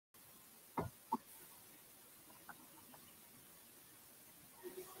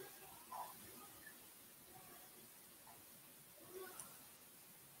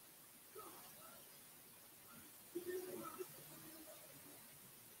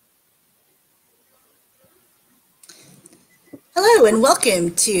Hello and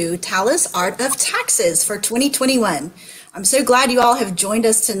welcome to TALA's Art of Taxes for 2021. I'm so glad you all have joined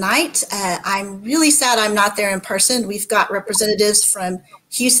us tonight. I'm really sad I'm not there in person. We've got representatives from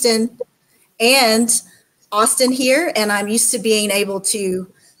Houston and Austin here, and I'm used to being able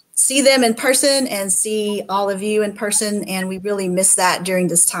to see them in person and see all of you in person, and we really miss that during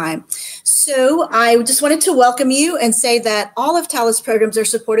this time. So I just wanted to welcome you and say that all of TALA's programs are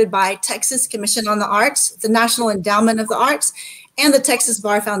supported by Texas Commission on the Arts, the National Endowment of the Arts, and the Texas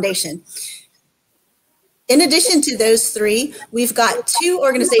Bar Foundation. In addition to those three, we've got two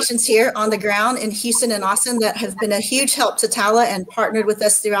organizations here on the ground in Houston and Austin that have been a huge help to TALA and partnered with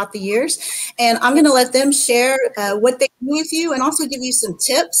us throughout the years. And I'm going to let them share what they do with you and also give you some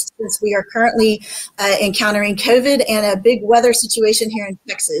tips, since we are currently encountering COVID and a big weather situation here in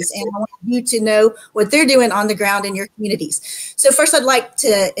Texas. And I want you to know what they're doing on the ground in your communities. So first, I'd like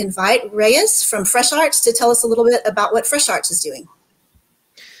to invite Reyes from Fresh Arts to tell us a little bit about what Fresh Arts is doing.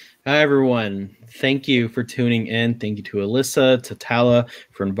 Hi, everyone. Thank you for tuning in. Thank you to Alyssa, to TALA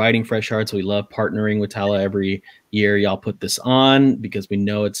for inviting Fresh Arts. We love partnering with TALA every year. Y'all put this on because we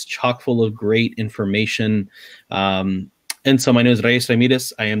know it's chock full of great information. And so my name is Reyes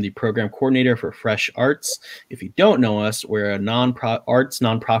Ramirez. I am the program coordinator for Fresh Arts. If you don't know us, we're a arts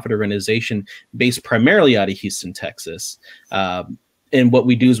nonprofit organization based primarily out of Houston, Texas. And what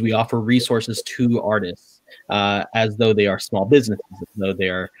we do is we offer resources to artists as though they are small businesses, as though they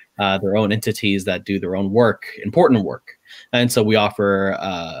are their own entities that do their own work, important work. And so we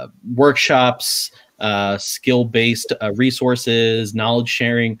offer workshops, skill-based resources, knowledge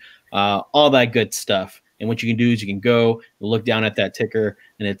sharing, all that good stuff. And what you can do is you can go look down at that ticker,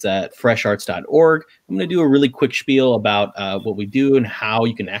 and it's at fresharts.org. I'm going to do a really quick spiel about what we do and how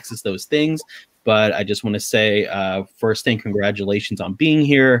you can access those things. But I just want to say, first thing, congratulations on being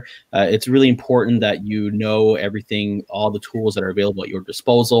here. It's really important that you know everything, all the tools that are available at your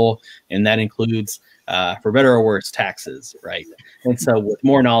disposal. And that includes, for better or worse, taxes, right? And so with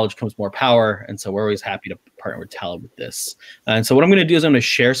more knowledge comes more power. And so we're always happy to partner with TALA with this. And so what I'm going to do is I'm going to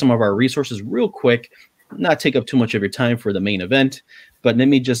share some of our resources real quick, not take up too much of your time for the main event. But let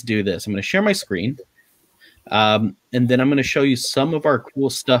me just do this. I'm going to share my screen. And then I'm going to show you some of our cool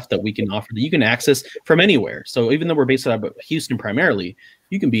stuff that we can offer that you can access from anywhere. So even though we're based out of Houston primarily,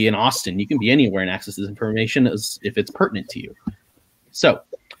 you can be in Austin, you can be anywhere and access this information as if it's pertinent to you. So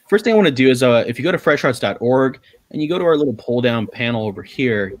first thing I want to do is if you go to fresharts.org and you go to our little pull down panel over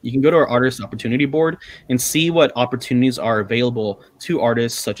here, you can go to our artist opportunity board and see what opportunities are available to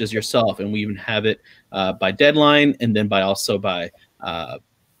artists such as yourself. And we even have it by deadline and then by also by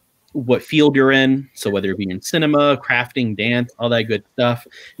what field you're in. So whether it be in cinema, crafting, dance, all that good stuff.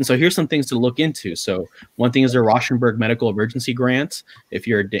 And so here's some things to look into. So one thing is the Rauschenberg Medical Emergency Grant. If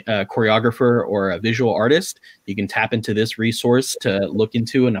you're a choreographer or a visual artist, you can tap into this resource to look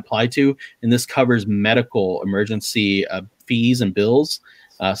into and apply to. And this covers medical emergency fees and bills.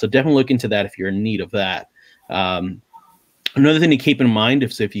 So definitely look into that if you're in need of that. Another thing to keep in mind,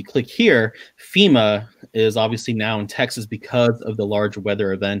 if you click here, FEMA is obviously now in Texas because of the large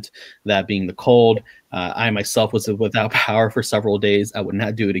weather event, that being the cold. I myself was without power for several days. I would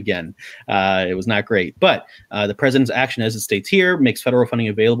not do it again. It was not great. But the president's action, as it states here, makes federal funding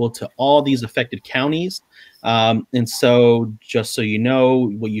available to all these affected counties. And so just so you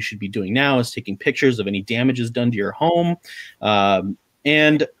know, what you should be doing now is taking pictures of any damages done to your home.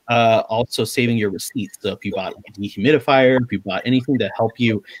 And also saving your receipts. So if you bought a dehumidifier, if you bought anything to help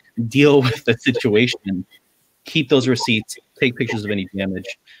you deal with the situation, keep those receipts, take pictures of any damage.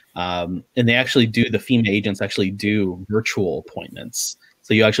 And they actually do, the FEMA agents actually do virtual appointments.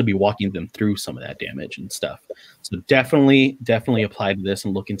 So you actually be walking them through some of that damage and stuff. So definitely apply to this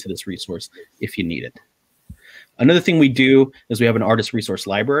and look into this resource if you need it. Another thing we do is we have an artist resource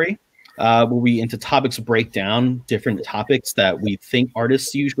library. Where we into topics break down different topics that we think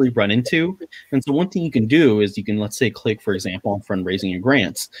artists usually run into. And so one thing you can do is you can, let's say, click, for example, on fundraising and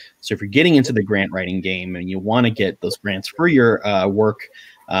grants. So if you're getting into the grant writing game and you want to get those grants for your work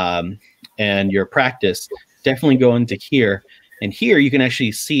and your practice, definitely go into here. And here you can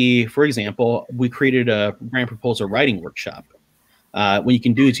actually see, for example, we created a grant proposal writing workshop. What you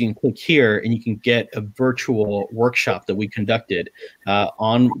can do is you can click here and you can get a virtual workshop that we conducted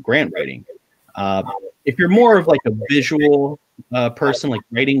on grant writing. If you're more of like a visual person, like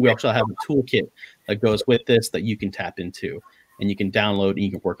writing, we also have a toolkit that goes with this that you can tap into and you can download and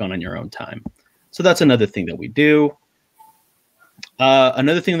you can work on your own time. So that's another thing that we do.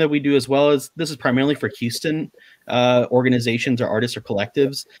 Another thing that we do as well is, this is primarily for Houston organizations or artists or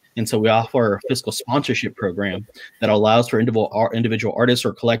collectives. And so we offer a fiscal sponsorship program that allows for individual artists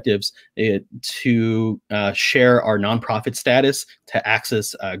or collectives to share our nonprofit status to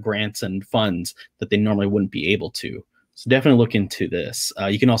access grants and funds that they normally wouldn't be able to. So definitely look into this.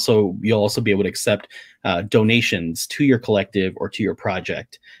 You'll also be able to accept donations to your collective or to your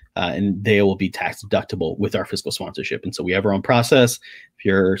project. And they will be tax deductible with our fiscal sponsorship. And so we have our own process. If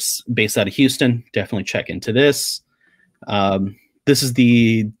you're based out of Houston, definitely check into this. This is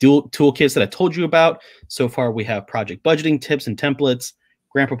the dual toolkits that I told you about. So far, we have project budgeting tips and templates,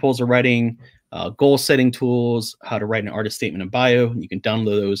 grant proposal writing, goal setting tools, how to write an artist statement and bio. You can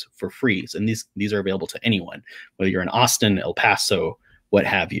download those for free. And these are available to anyone, whether you're in Austin, El Paso, what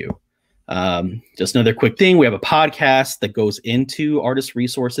have you. Just another quick thing. We have a podcast that goes into artist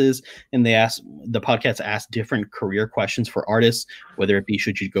resources, and the podcast asks different career questions for artists, whether it be,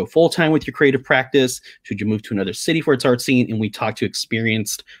 should you go full-time with your creative practice? Should you move to another city for its art scene? And we talk to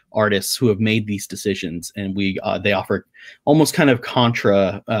experienced artists who have made these decisions, and they offer almost kind of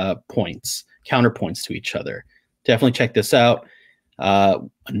counterpoints to each other. Definitely check this out.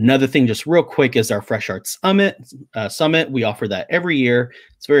 Another thing, just real quick, is our Fresh Arts Summit. We offer that every year.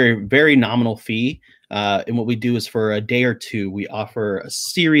 It's a very, very nominal fee. And what we do is, for a day or two, we offer a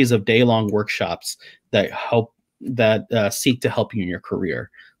series of day-long workshops that seek to help you in your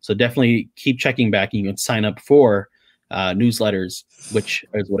career. So definitely keep checking back, and you can sign up for newsletters, which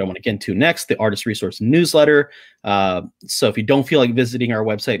is what I want to get into next, the Artist Resource Newsletter. So if you don't feel like visiting our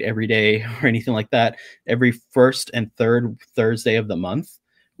website every day or anything like that, every first and third Thursday of the month,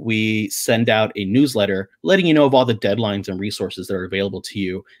 we send out a newsletter letting you know of all the deadlines and resources that are available to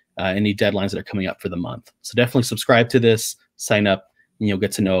you, any deadlines that are coming up for the month. So definitely subscribe to this, sign up, and you'll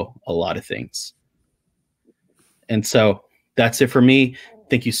get to know a lot of things. And so that's it for me.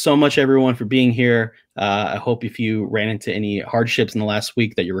 Thank you so much, everyone, for being here. I hope if you ran into any hardships in the last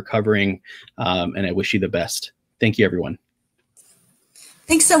week that you're recovering, and I wish you the best. Thank you, everyone.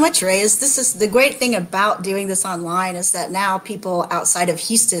 Thanks so much, Ray. This is the great thing about doing this online, is that now people outside of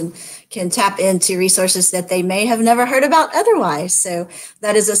Houston can tap into resources that they may have never heard about otherwise. So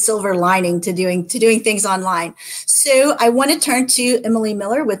that is a silver lining to doing things online. So I want to turn to Emily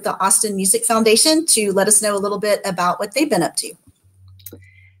Miller with the Austin Music Foundation to let us know a little bit about what they've been up to.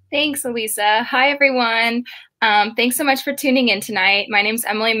 Thanks, Elisa. Hi, everyone. Thanks so much for tuning in tonight. My name is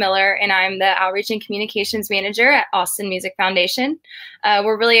Emily Miller, and I'm the Outreach and Communications Manager at Austin Music Foundation.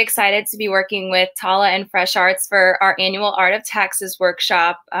 We're really excited to be working with TALA and Fresh Arts for our annual Art of Taxes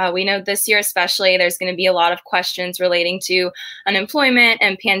workshop. We know this year especially, there's going to be a lot of questions relating to unemployment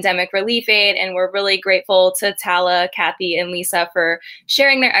and pandemic relief aid, and we're really grateful to TALA, Kathy, and Lisa for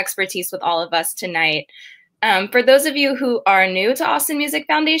sharing their expertise with all of us tonight. For those of you who are new to Austin Music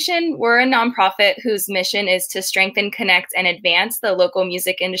Foundation, we're a nonprofit whose mission is to strengthen, connect, and advance the local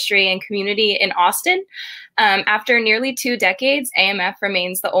music industry and community in Austin. After nearly 2 decades, AMF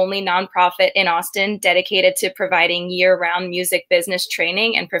remains the only nonprofit in Austin dedicated to providing year-round music business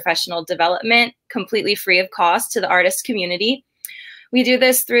training and professional development completely free of cost to the artist community. We do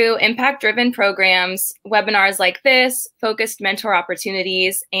this through impact-driven programs, webinars like this, focused mentor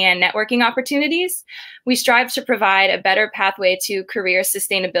opportunities, and networking opportunities. We strive to provide a better pathway to career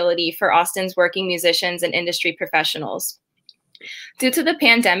sustainability for Austin's working musicians and industry professionals. Due to the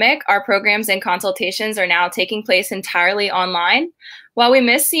pandemic, our programs and consultations are now taking place entirely online. While we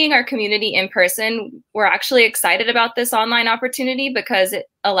miss seeing our community in person, we're actually excited about this online opportunity because it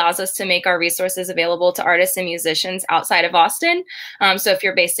allows us to make our resources available to artists and musicians outside of Austin. So if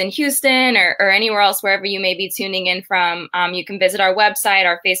you're based in Houston or anywhere else, wherever you may be tuning in from, you can visit our website,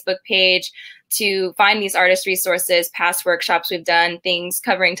 our Facebook page, to find these artist resources, past workshops we've done, things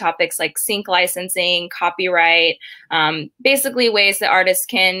covering topics like sync licensing, copyright, basically ways that artists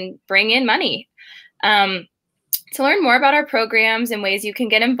can bring in money. To learn more about our programs and ways you can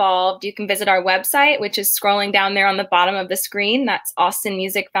get involved, you can visit our website, which is scrolling down there on the bottom of the screen. That's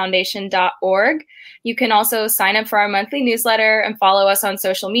austinmusicfoundation.org. You can also sign up for our monthly newsletter and follow us on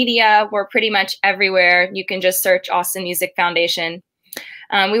social media. We're pretty much everywhere. You can just search Austin Music Foundation.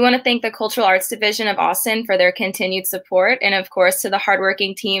 We want to thank the Cultural Arts Division of Austin for their continued support, and of course to the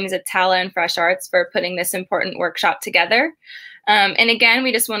hardworking teams at TALA and Fresh Arts for putting this important workshop together. And again,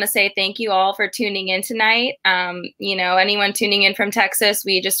 we just want to say thank you all for tuning in tonight. Anyone tuning in from Texas,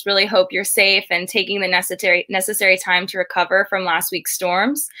 we just really hope you're safe and taking the necessary time to recover from last week's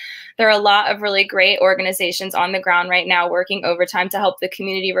storms. There are a lot of really great organizations on the ground right now working overtime to help the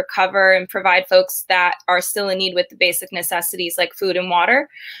community recover and provide folks that are still in need with the basic necessities like food and water.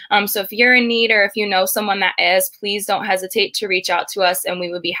 So if you're in need or if you know someone that is, please don't hesitate to reach out to us and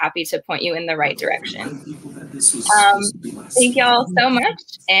we would be happy to point you in the right direction. Thank you all so much,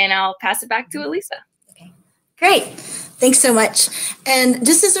 and I'll pass it back to Elisa. Okay, great. Thanks so much. And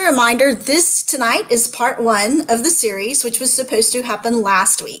just as a reminder, this tonight is part 1 of the series, which was supposed to happen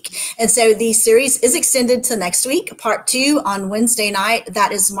last week. And so the series is extended to next week, part 2 on Wednesday night.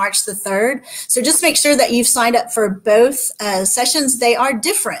 That is March the 3rd. So just make sure that you've signed up for both sessions. They are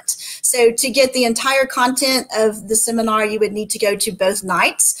different. So to get the entire content of the seminar, you would need to go to both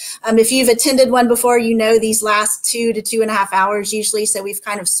nights. If you've attended one before, you know these last 2 to 2.5 hours usually. So we've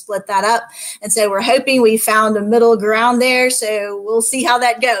kind of split that up. And so we're hoping we found a middle ground there, so we'll see how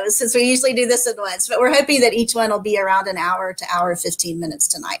that goes since we usually do this at once, but we're hoping that each one will be around an hour to hour 15 minutes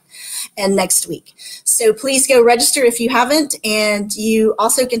tonight and next week. So please go register if you haven't, and you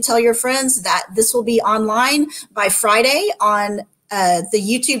also can tell your friends that this will be online by Friday on the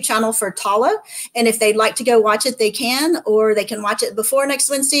YouTube channel for TALA, and if they'd like to go watch it, they can, or they can watch it before next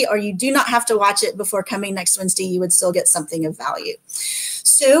Wednesday, or you do not have to watch it before coming next Wednesday. You would still get something of value.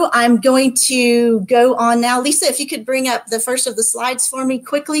 So I'm going to go on now. Lisa, if you could bring up the first of the slides for me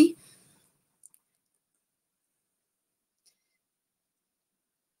quickly.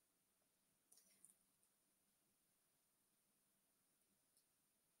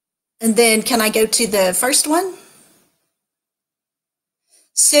 And then can I go to the first one?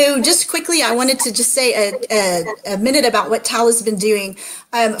 So just quickly, I wanted to just say a minute about what TALA's been doing.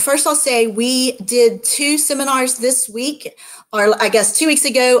 First, I'll say we did 2 seminars this week, or I guess 2 weeks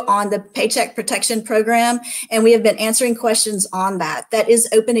ago, on the Paycheck Protection Program, and we have been answering questions on that. That is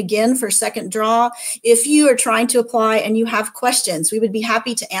open again for second draw. If you are trying to apply and you have questions, we would be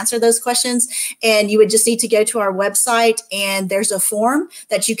happy to answer those questions, and you would just need to go to our website, and there's a form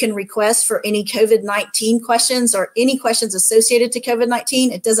that you can request for any COVID-19 questions or any questions associated to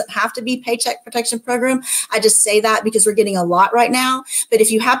COVID-19. It doesn't have to be Paycheck Protection Program. I just say that because we're getting a lot right now. But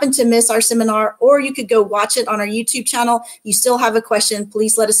if you happen to miss our seminar, or you could go watch it on our YouTube channel, you still have a question,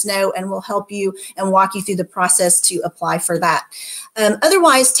 please let us know and we'll help you and walk you through the process to apply for that.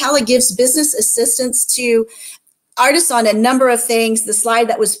 Otherwise, TALA gives business assistance to artists on a number of things. The slide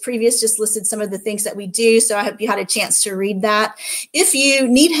that was previous just listed some of the things that we do, so I hope you had a chance to read that. If you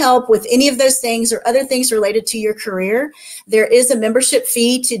need help with any of those things or other things related to your career, there is a membership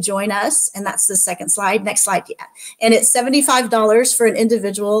fee to join us, and that's the second slide. Next slide, yeah. And it's $75 for an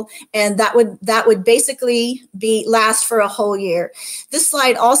individual, and that would basically last for a whole year. This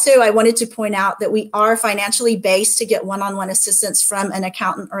slide also, I wanted to point out that we are financially based to get one-on-one assistance from an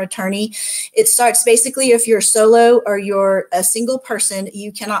accountant or attorney. It starts basically if you're solo or you're a single person,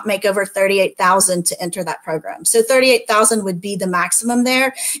 you cannot make over $38,000 to enter that program. So $38,000 would be the maximum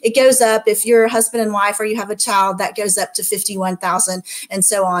there. It goes up if you're a husband and wife or you have a child, that goes up to $51,000 and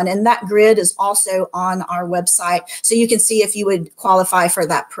so on. And that grid is also on our website, so you can see if you would qualify for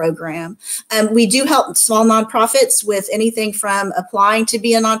that program. We do help small nonprofits with anything from applying to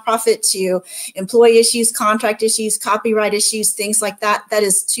be a nonprofit to employee issues, contract issues, copyright issues, things like that. That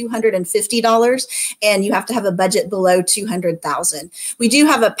is $250, and you have to have a budget below $200,000. We do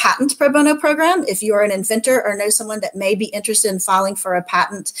have a patent pro bono program if you're an inventor or know someone that may be interested in filing for a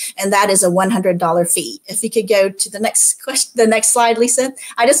patent, and that is a $100 fee. If you could go to the next question, the next slide, Lisa.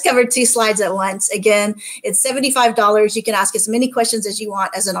 I just covered 2 slides at once. Again, it's $75. You can ask as many questions as you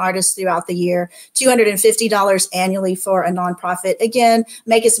want as an artist throughout the year. $250 annually for a nonprofit. Again,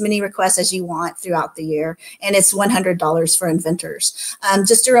 make as many requests as you want throughout the year, and it's $100 for inventors.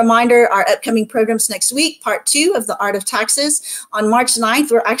 Just a reminder, our upcoming programs next week, part 2 of the Art of Taxes. On March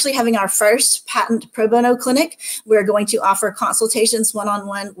 9th, we're actually having our first patent pro bono clinic. We're going to offer consultations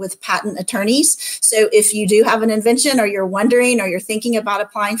one-on-one with patent attorneys. So if you do have an invention, or you're wondering, or you're thinking about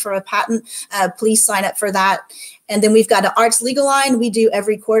applying for a patent, please sign up for that. And then we've got an arts legal line we do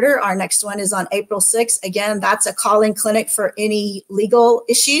every quarter. Our next one is on April 6th. Again, that's a call-in clinic for any legal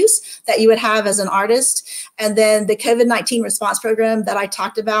issues that you would have as an artist. And then the COVID-19 response program that I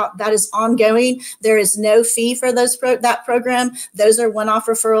talked about, that is ongoing. There is no fee for that program. Those are one-off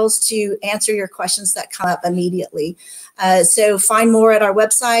referrals to answer your questions that come up immediately. So find more at our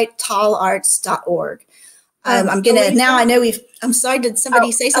website, talarts.org. I'm gonna Elisa? now. I know I'm sorry. Did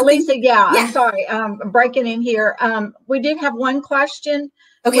somebody say something? Elisa, yeah. I'm sorry. I'm breaking in here. We did have one question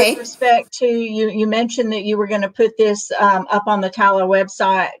Okay. With respect to you mentioned that you were going to put this up on the TALA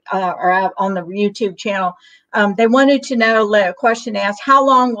website or out on the YouTube channel. They wanted to know, a question asked, how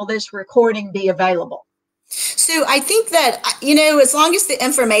long will this recording be available? So I think that, as long as the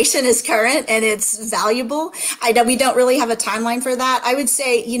information is current and it's valuable, I know we don't really have a timeline for that. I would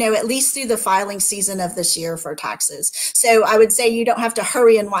say, at least through the filing season of this year for taxes. So I would say you don't have to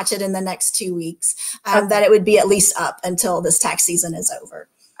hurry and watch it in the next 2 weeks, Okay. that it would be at least up until this tax season is over.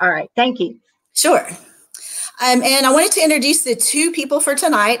 All right. Thank you. Sure. And I wanted to introduce the two people for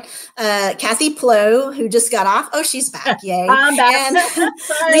tonight. Kathy Plow, who just got off. Oh, she's back. Yay. I'm back. And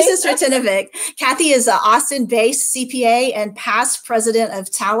Lisa Stratinovic. Kathy is an Austin-based CPA and past president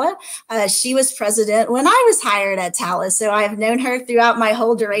of TALA. She was president when I was hired at TALA. So I have known her throughout my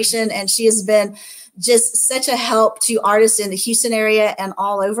whole duration, and she has been just such a help to artists in the Houston area and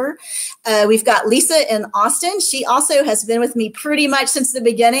all over. We've got Lisa in Austin. She also has been with me pretty much since the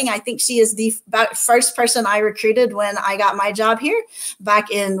beginning. I think she is the first person I recruited when I got my job here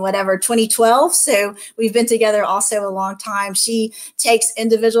back in 2012. So we've been together also a long time. She takes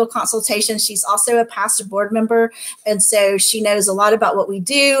individual consultations. She's also a past board member. And so she knows a lot about what we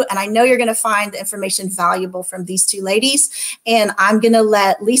do. And I know you're going to find the information valuable from these two ladies. And I'm going to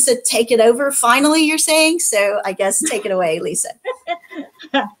let Lisa take it over finally, you're saying. So I guess take it away, Lisa.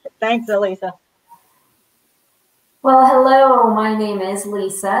 Thanks, Elisa. Well, hello, my name is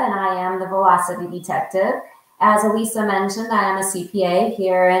Lisa, and I am the Velocity Detective. As Elisa mentioned, I am a CPA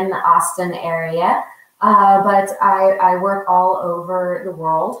here in the Austin area, but I work all over the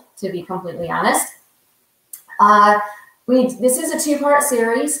world, to be completely honest. This is a two-part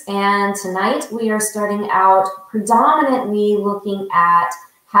series, and tonight we are starting out predominantly looking at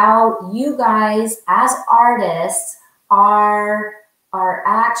how you guys as artists are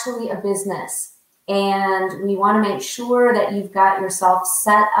actually a business. And we want to make sure that you've got yourself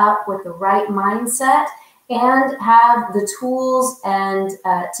set up with the right mindset and have the tools and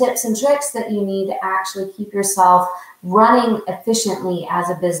tips and tricks that you need to actually keep yourself running efficiently as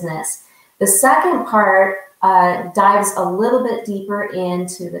a business. The second part dives a little bit deeper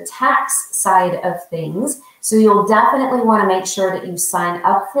into the tax side of things. So you'll definitely want to make sure that you sign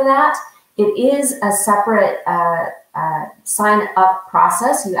up for that. It is a separate sign up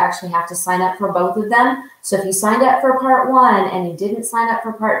process. You actually have to sign up for both of them. So if you signed up for part one and you didn't sign up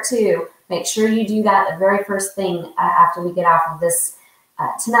for part two, make sure you do that the very first thing after we get off of this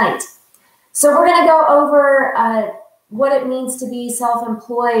tonight. So we're going to go over what it means to be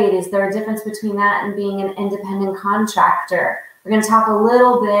self-employed. Is there a difference between that and being an independent contractor? We're going to talk a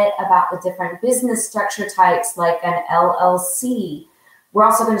little bit about the different business structure types like an LLC. We're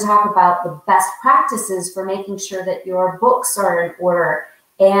also going to talk about the best practices for making sure that your books are in order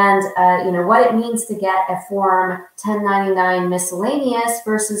and what it means to get a Form 1099 miscellaneous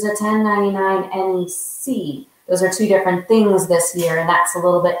versus a 1099 NEC. Those are two different things this year, and that's a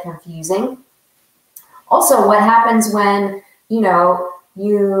little bit confusing. Also, what happens when,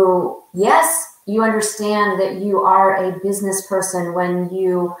 you understand that you are a business person when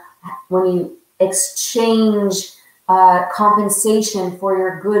you exchange compensation for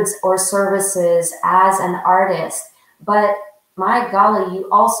your goods or services as an artist. But my golly, you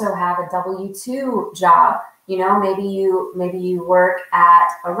also have a W-2 job. Maybe you work at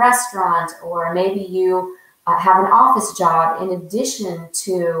a restaurant, or maybe you have an office job in addition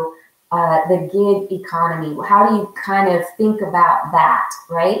to the gig economy. How do you kind of think about that,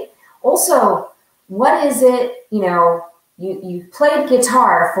 right? Also, what is it, you played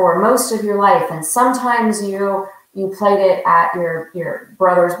guitar for most of your life, and sometimes you played it at your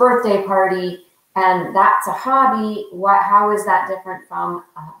brother's birthday party, and that's a hobby. How is that different from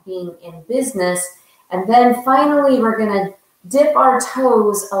being in business? And then finally, we're going to dip our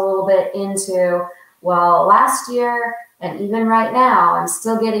toes a little bit into, well, last year and even right now, I'm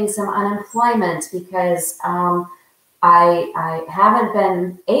still getting some unemployment because I haven't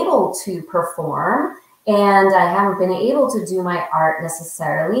been able to perform, and I haven't been able to do my art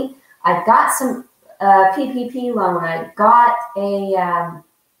necessarily. I've got some PPP loan. I got an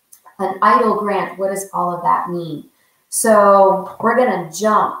EIDL grant. What does all of that mean? So we're going to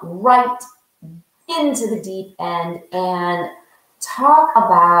jump right into the deep end and talk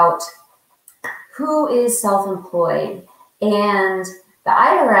about who is self-employed. And the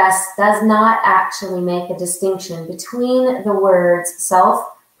IRS does not actually make a distinction between the words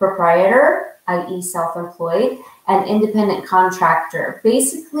self-proprietor, i.e. self-employed, and independent contractor.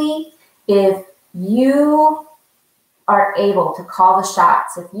 Basically, if you are able to call the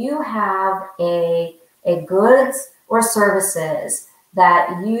shots, if you have a goods or services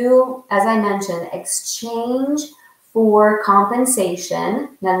that you, as I mentioned, exchange for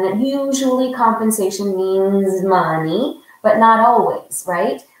compensation. Now, usually compensation means money, but not always,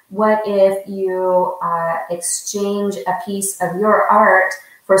 right? What if you exchange a piece of your art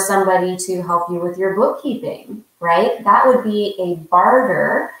for somebody to help you with your bookkeeping, right? That would be a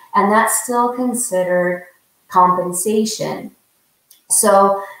barter, and that's still considered compensation.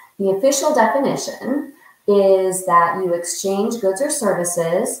 So the official definition is that you exchange goods or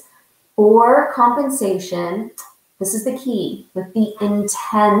services for compensation. This is the key, with the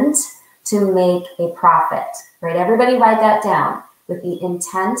intent to make a profit, right? Everybody write that down, with the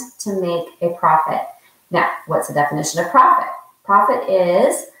intent to make a profit. Now, what's the definition of profit? Profit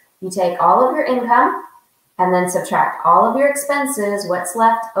is you take all of your income and then subtract all of your expenses. What's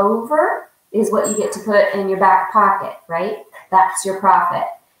left over is what you get to put in your back pocket, right? That's your profit.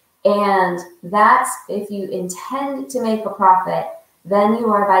 And that's, if you intend to make a profit, then you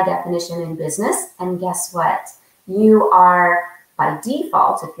are by definition in business. And guess what? You are by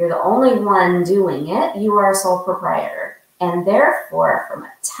default, if you're the only one doing it, you are a sole proprietor. And therefore, from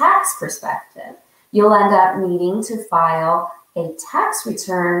a tax perspective, you'll end up needing to file a tax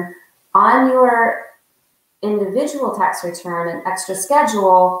return on your individual tax return, an extra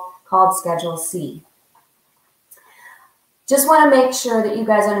schedule called Schedule C. Just want to make sure that you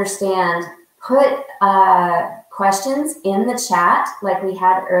guys understand, put questions in the chat like we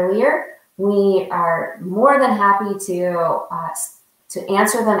had earlier. We are more than happy to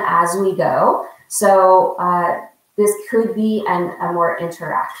answer them as we go. So this could be a more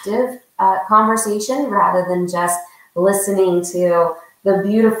interactive conversation rather than just listening to the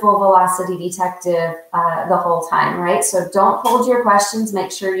beautiful Velocity Detective the whole time, right? So don't hold your questions.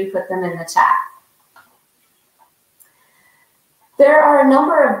 Make sure you put them in the chat. There are a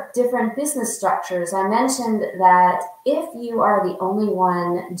number of different business structures. I mentioned that if you are the only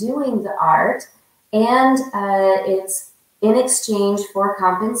one doing the art and it's in exchange for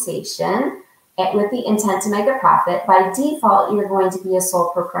compensation with the intent to make a profit, by default, you're going to be a sole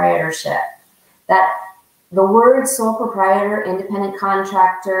proprietorship. That the word sole proprietor, independent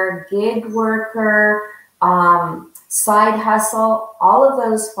contractor, gig worker, side hustle, all of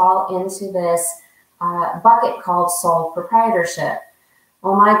those fall into this bucket called sole proprietorship.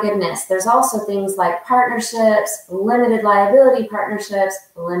 Oh my goodness, there's also things like partnerships, limited liability partnerships,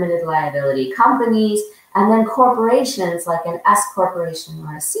 limited liability companies, and then corporations like an S corporation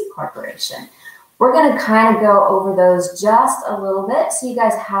or a C corporation. We're going to kind of go over those just a little bit so you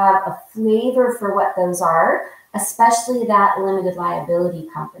guys have a flavor for what those are, especially that limited liability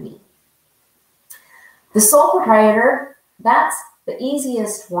company. The sole proprietor, that's the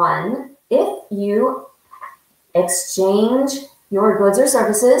easiest one. If you exchange your goods or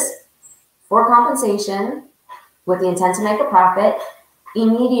services for compensation with the intent to make a profit,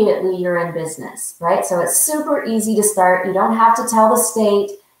 immediately you're in business, right? So it's super easy to start. You don't have to tell the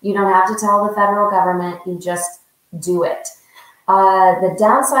state. You don't have to tell the federal government. You just do it. The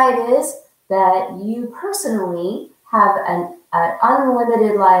downside is that you personally have an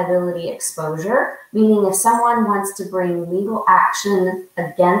unlimited liability exposure, meaning if someone wants to bring legal action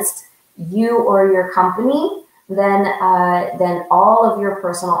against you or your company, then all of your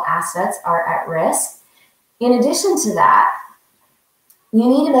personal assets are at risk. In addition to that, you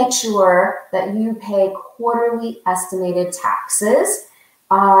need to make sure that you pay quarterly estimated taxes,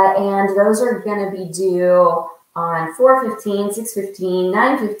 and those are going to be due on 4/15, 6/15,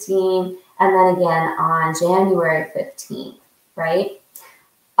 9/15, and then again on January 15th, right?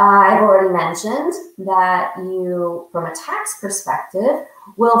 I've already mentioned that you, from a tax perspective,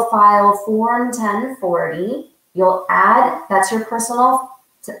 will file Form 1040. You'll add, that's your personal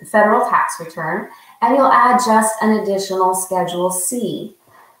federal tax return, and you'll add just an additional Schedule C.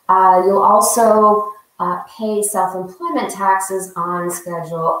 You'll also pay self-employment taxes on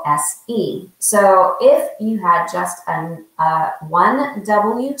Schedule SE. So if you had just one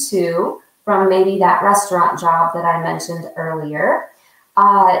W-2 from maybe that restaurant job that I mentioned earlier,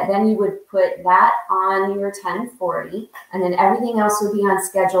 then you would put that on your 1040, and then everything else would be on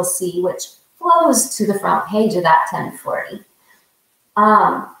Schedule C, which flows to the front page of that 1040.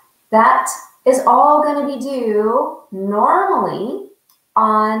 That is all going to be due normally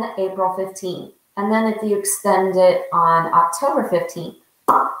on April 15th. And then if you extend it on October 15th.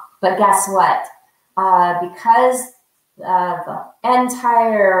 But guess what? Because of the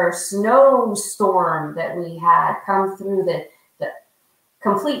entire snowstorm that we had come through the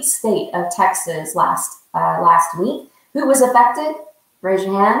complete state of Texas last week, who was affected? Raise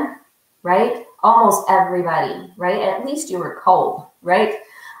your hand, right? Almost everybody, right? At least you were cold, right?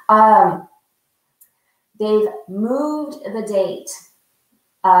 They've moved the date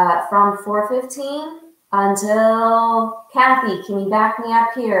from 4/15 until, Kathy, can you back me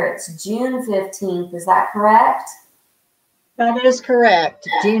up here? It's June 15th, is that correct? That is correct,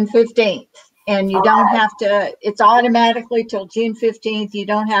 June 15th. And you don't have to, it's automatically till June 15th. You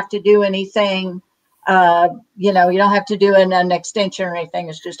don't have to do anything, you know, you don't have to do an extension or anything.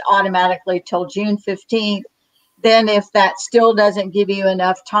 It's just automatically till June 15th. Then if that still doesn't give you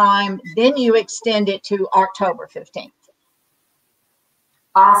enough time, then you extend it to October 15th.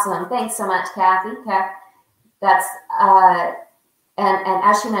 Awesome. Thanks so much, Kathy. That's, and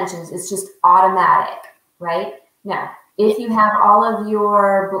as she mentions, it's just automatic, right? Now, if you have all of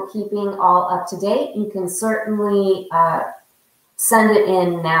your bookkeeping all up to date, you can certainly send it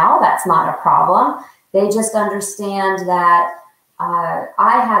in now. That's not a problem. They just understand that I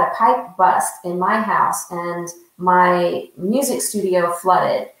had a pipe bust in my house and my music studio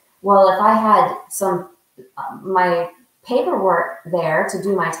flooded. Well, if I had my paperwork there to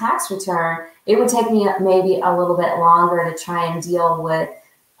do my tax return, it would take me maybe a little bit longer to try and deal with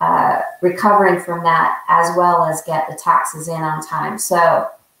recovering from that, as well as get the taxes in on time. So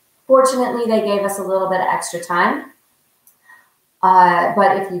fortunately, they gave us a little bit of extra time.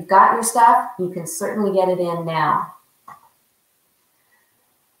 But if you've got your stuff, you can certainly get it in now.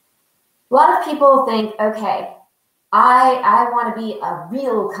 A lot of people think, okay, I want to be a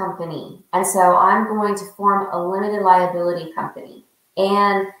real company, and so I'm going to form a limited liability company.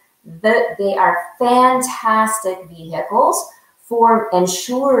 And they are fantastic vehicles for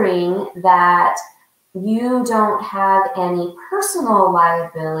ensuring that you don't have any personal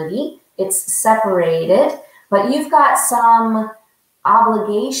liability. It's separated, but you've got some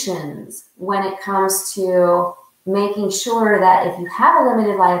obligations when it comes to making sure that if you have a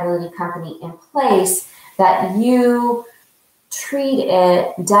limited liability company in place, that you treat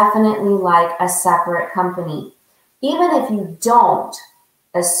it definitely like a separate company. Even if you don't,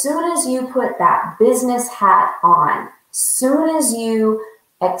 as soon as you put that business hat on, soon as you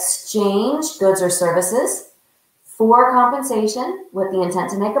exchange goods or services for compensation with the intent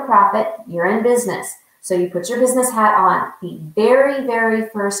to make a profit, you're in business. So you put your business hat on. The very, very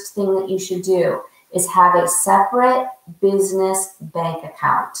first thing that you should do is have a separate business bank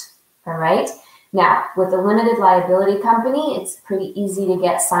account, all right? Now, with a limited liability company, it's pretty easy to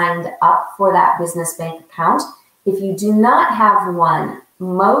get signed up for that business bank account. If you do not have one,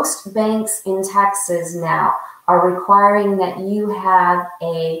 most banks in Texas now are requiring that you have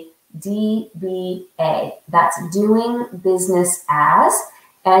a DBA, that's doing business as,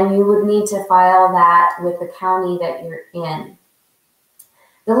 and you would need to file that with the county that you're in.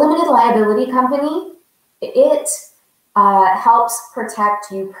 The limited liability company, it helps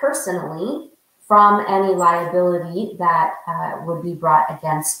protect you personally from any liability that would be brought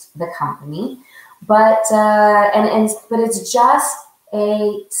against the company, but it's just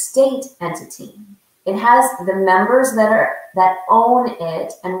a state entity. It has the members that own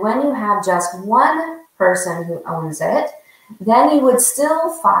it, and when you have just one person who owns it, then you would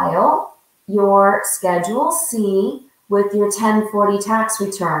still file your Schedule C with your 1040 tax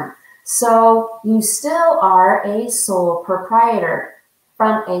return. So you still are a sole proprietor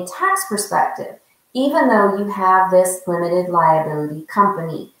from a tax perspective, even though you have this limited liability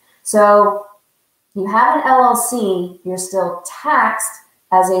company. So you have an LLC, you're still taxed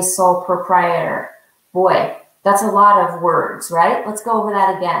as a sole proprietor. Boy, that's a lot of words, right? Let's go over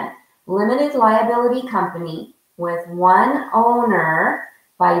that again. Limited liability company with one owner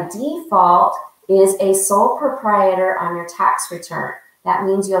by default is a sole proprietor on your tax return. That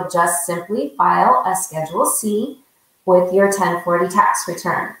means you'll just simply file a Schedule C with your 1040 tax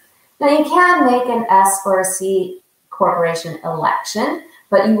return. Now you can make an S or a C corporation election,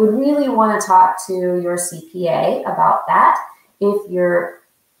 but you would really want to talk to your CPA about that. If you're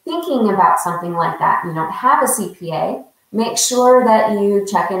thinking about something like that, you don't have a CPA, make sure that you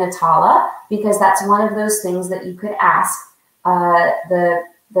check in a TALA, because that's one of those things that you could ask the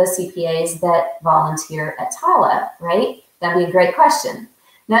CPAs that volunteer at TALA, right? That'd be a great question.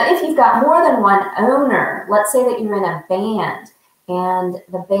 Now, if you've got more than one owner, let's say that you're in a band and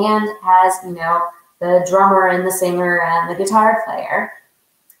the band has, you know, the drummer and the singer and the guitar player.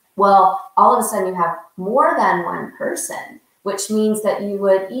 Well, all of a sudden you have more than one person, which means that you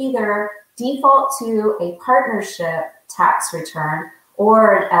would either default to a partnership tax return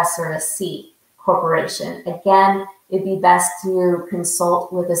or an S or a C corporation. Again, it'd be best to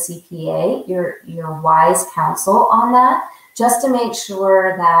consult with a CPA, your wise counsel on that, just to make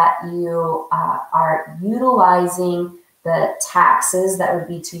sure that you are utilizing the taxes that would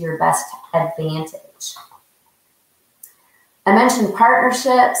be to your best advantage. I mentioned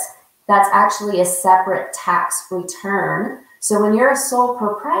partnerships. That's actually a separate tax return. So when you're a sole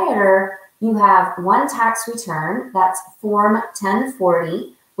proprietor, you have one tax return, that's Form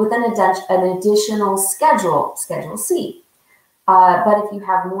 1040, with an additional schedule, Schedule C. But if you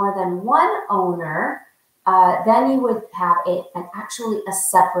have more than one owner, then you would have actually a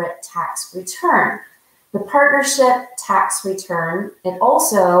separate tax return. The partnership tax return, it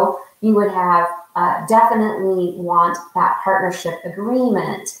also, you would have definitely want that partnership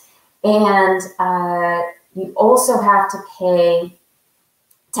agreement. And you also have to pay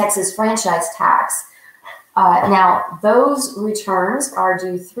Texas franchise tax. Now, those returns are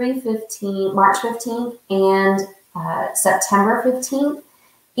due March 15th and September 15th.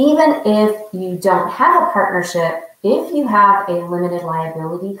 Even if you don't have a partnership, if you have a limited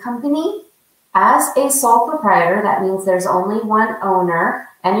liability company, as a sole proprietor, that means there's only one owner,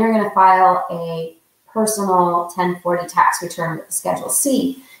 and you're going to file a personal 1040 tax return with the Schedule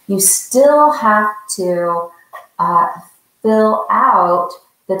C. You still have to fill out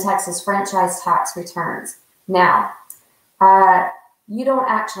the Texas franchise tax returns. Now, you don't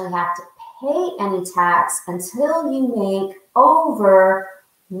actually have to pay any tax until you make over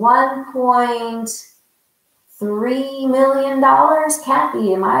 $1.3 million.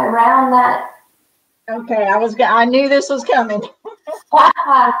 Kathy, am I around that? Okay, I knew this was coming.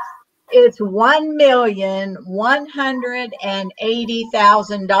 It's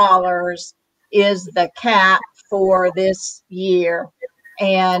 $1,180,000 is the cap for this year.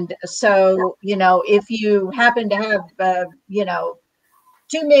 And so, you know, if you happen to have, you know,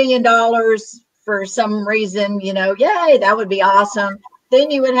 $2 million for some reason, you know, yay, that would be awesome. Then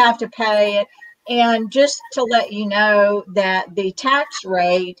you would have to pay it. And just to let you know that the tax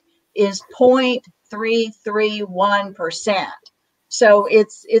rate is 0.331%. So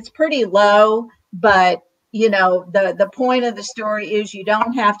it's pretty low, but you know, the point of the story is you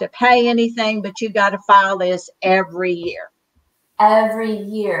don't have to pay anything, but you got to file this every year. Every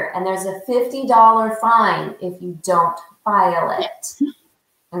year. And there's a $50 fine if you don't file it.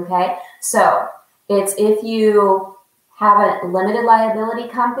 Okay. So it's if you have a limited liability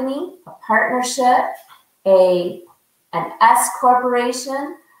company, a partnership, an S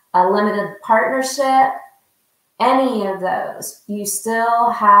corporation, a limited partnership, any of those, you still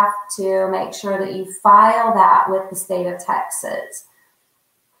have to make sure that you file that with the state of Texas.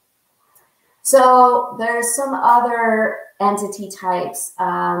 So there's some other entity types,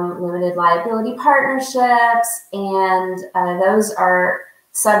 limited liability partnerships, and those are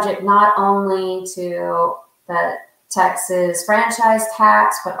subject not only to the Texas franchise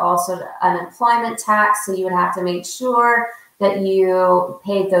tax, but also to unemployment tax. So you would have to make sure that you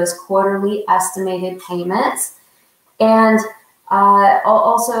paid those quarterly estimated payments. And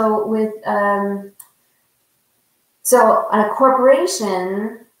also with, so on a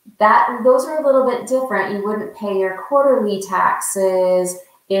corporation, those are a little bit different. You wouldn't pay your quarterly taxes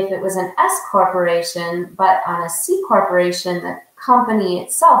if it was an S corporation, but on a C corporation, the company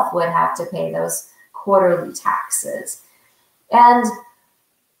itself would have to pay those quarterly taxes. And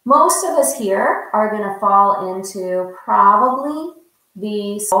most of us here are going to fall into probably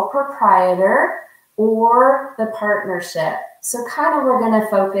the sole proprietor or the partnership. So kind of we're going to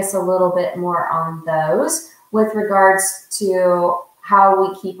focus a little bit more on those with regards to how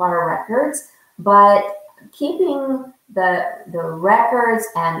we keep our records, but keeping the records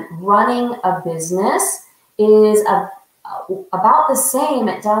and running a business is about the same.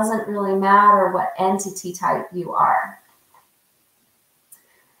 It doesn't really matter what entity type you are.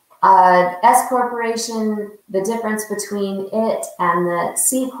 S corporation, the difference between it and the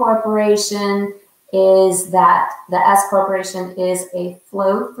C corporation is that the S corporation is a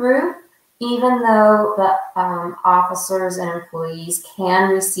flow through, even though the officers and employees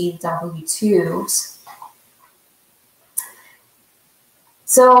can receive W-2s.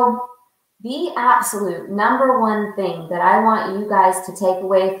 So the absolute number one thing that I want you guys to take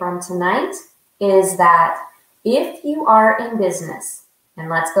away from tonight is that if you are in business, and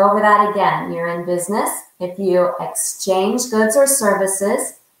let's go over that again, you're in business, if you exchange goods or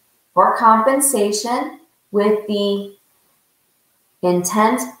services for compensation with the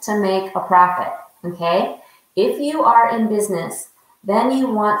intent to make a profit, okay? If you are in business, then you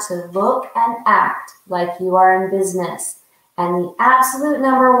want to look and act like you are in business. And the absolute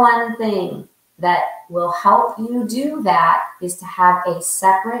number one thing that will help you do that is to have a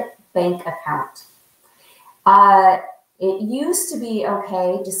separate bank account. It used to be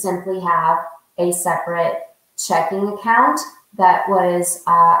okay to simply have a separate checking account that was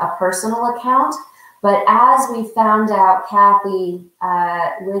a personal account. But as we found out, Kathy,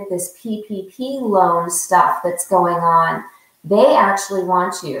 with this PPP loan stuff that's going on, they actually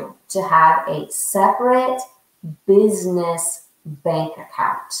want you to have a separate business bank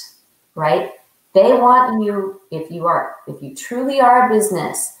account. right? They want you, if you truly are a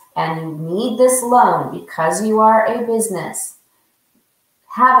business and you need this loan because you are a business,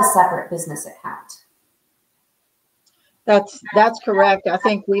 have a separate business account. That's correct. I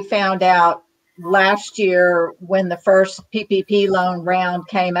think we found out last year when the first PPP loan round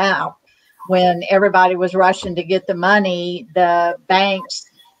came out, when everybody was rushing to get the money, the banks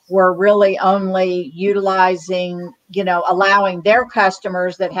were really only utilizing, allowing their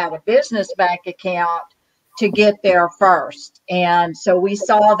customers that had a business bank account to get there first. And so we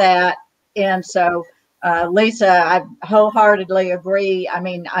saw that. And so, Lisa, I wholeheartedly agree. I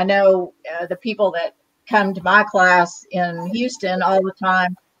mean, I know the people that come to my class in Houston all the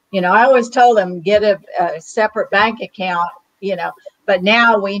time, I always told them, get a separate bank account, but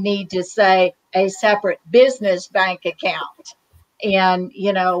now we need to say a separate business bank account. And,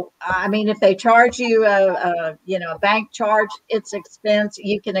 I mean, if they charge you a bank charge, it's expense,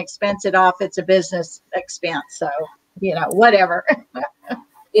 you can expense it off. It's a business expense. So, whatever.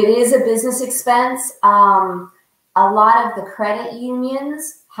 It is a business expense. A lot of the credit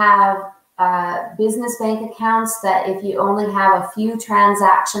unions have business bank accounts that if you only have a few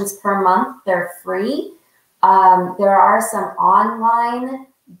transactions per month, they're free. There are some online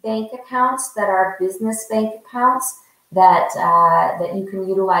bank accounts that are business bank accounts that you can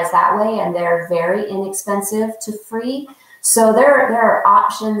utilize that way, and they're very inexpensive to free. So there are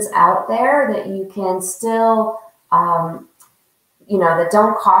options out there that you can still, that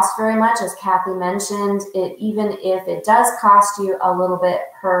don't cost very much, as Kathy mentioned. Even if it does cost you a little bit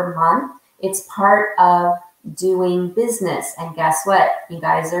per month, it's part of doing business. And guess what? You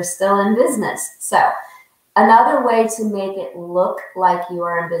guys are still in business. So another way to make it look like you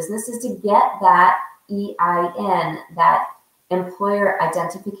are in business is to get that EIN, that employer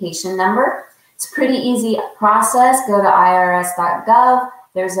identification number. It's a pretty easy process. Go to irs.gov.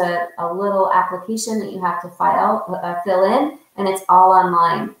 There's a little application that you have to fill in, and it's all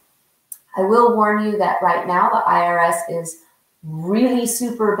online. I will warn you that right now the IRS is really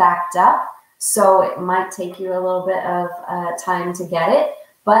super backed up, so it might take you a little bit of time to get it,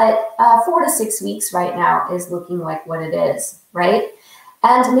 but 4 to 6 weeks right now is looking like what it is, right?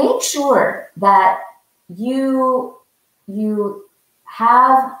 And make sure that you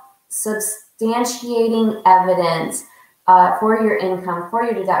have substantiating evidence for your income, for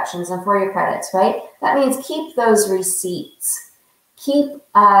your deductions, and for your credits, right? That means keep those receipts. Make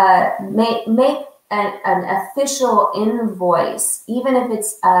an official invoice, even if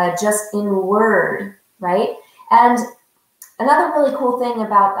it's just in Word, right? And another really cool thing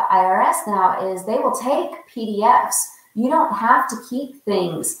about the IRS now is they will take PDFs. You don't have to keep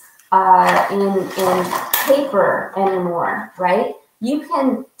things in paper anymore, right? You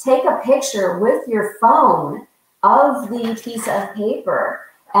can take a picture with your phone of the piece of paper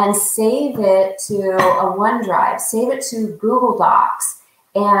and save it to a OneDrive, save it to Google Docs,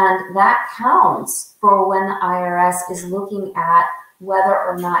 and that counts for when the IRS is looking at whether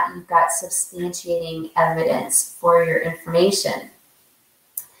or not you've got substantiating evidence for your information.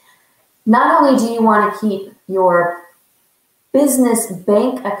 Not only do you want to keep your business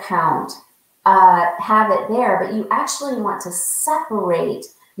bank account, have it there, but you actually want to separate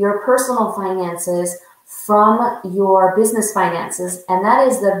your personal finances from your business finances, and that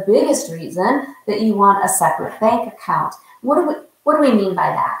is the biggest reason that you want a separate bank account. What do we mean by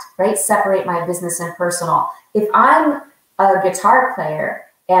that, right? Separate my business and personal. If I'm a guitar player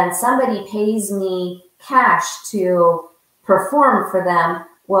and somebody pays me cash to perform for them,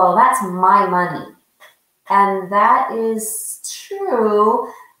 well, that's my money. And that is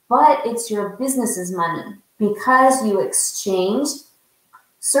true, but it's your business's money because you exchanged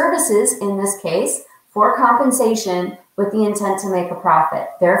services, in this case, for compensation with the intent to make a profit.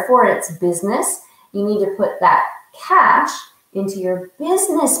 Therefore, it's business. You need to put that cash into your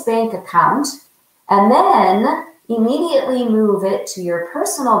business bank account and then immediately move it to your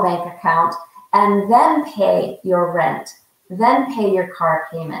personal bank account and then pay your rent, then pay your car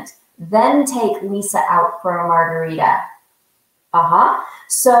payment, then take Lisa out for a margarita.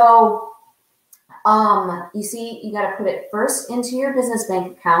 So, you see, you got to put it first into your business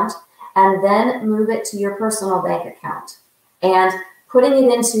bank account and then move it to your personal bank account. And putting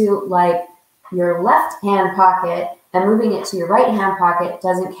it into like your left hand pocket and moving it to your right hand pocket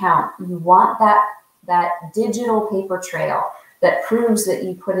doesn't count. You want that digital paper trail that proves that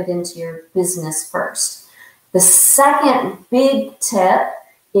you put it into your business first. The second big tip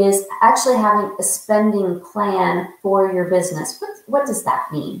is actually having a spending plan for your business. What does that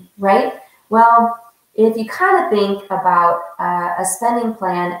mean, right? Well, if you kind of think about a spending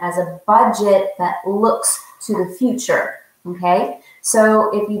plan as a budget that looks to the future, Okay, so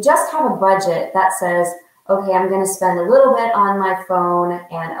if you just have a budget that says, okay, I'm going to spend a little bit on my phone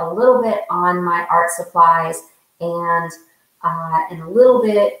and a little bit on my art supplies and a little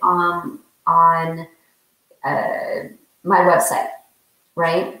bit on my website,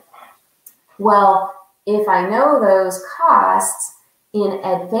 right? Well, if I know those costs in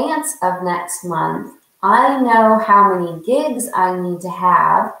advance of next month, I know how many gigs I need to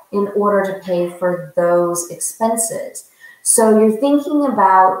have in order to pay for those expenses. So you're thinking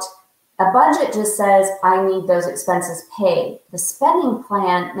about, a budget just says, I need those expenses paid. The spending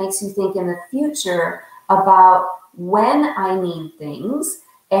plan makes you think in the future about when I need things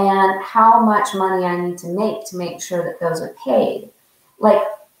and how much money I need to make sure that those are paid. Like,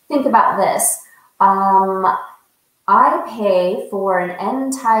 think about this. I pay for an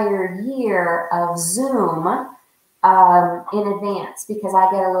entire year of Zoom in advance because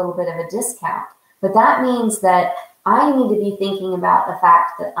I get a little bit of a discount. But that means that I need to be thinking about the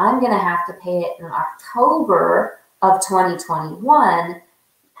fact that I'm going to have to pay it in October of 2021,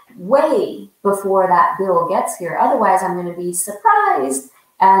 way before that bill gets here. Otherwise, I'm going to be surprised,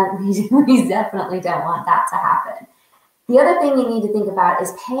 and we definitely don't want that to happen. The other thing you need to think about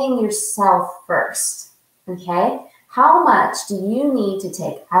is paying yourself first, okay? How much do you need to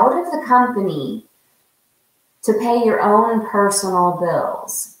take out of the company to pay your own personal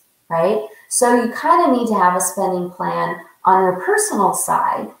bills, right? So you kind of need to have a spending plan on your personal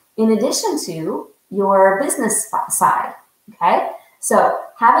side in addition to your business side, okay? So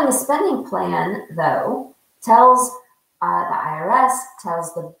having a spending plan, though, tells the IRS,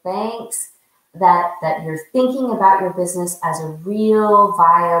 tells the banks that you're thinking about your business as a real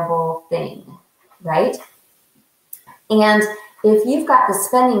viable thing, right? And if you've got the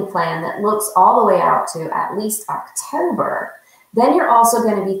spending plan that looks all the way out to at least October, then you're also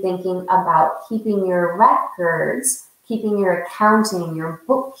going to be thinking about keeping your records, keeping your accounting, your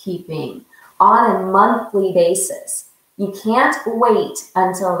bookkeeping on a monthly basis. You can't wait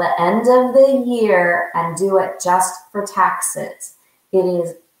until the end of the year and do it just for taxes. It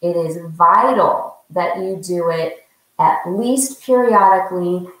is vital that you do it at least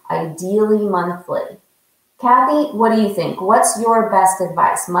periodically, ideally monthly. Kathy, what do you think? What's your best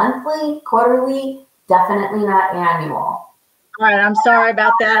advice? Monthly, quarterly, definitely not annual. All right, I'm sorry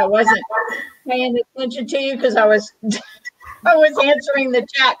about that. I wasn't paying attention to you because I was answering the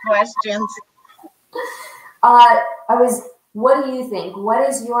chat questions. What do you think? What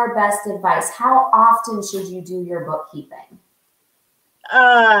is your best advice? How often should you do your bookkeeping?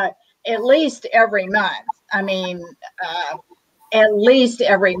 At least every month. I mean, at least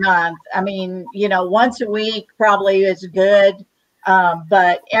every month. I mean, you know, once a week probably is good,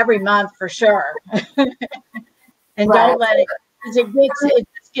 but every month for sure. And right. Don't let it, because it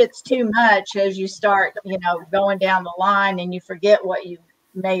just gets too much as you start, you know, going down the line and you forget what you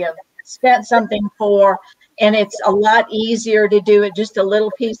may have spent something for. And it's a lot easier to do it just a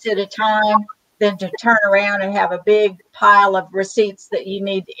little piece at a time than to turn around and have a big pile of receipts that you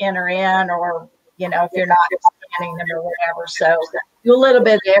need to enter in, or, you know, if you're not scanning them or whatever. So do a little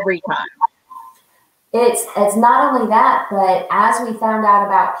bit every time. It's not only that, but as we found out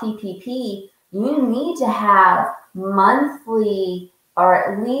about PPP, you need to have monthly or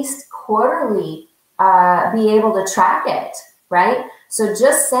at least quarterly be able to track it, right? So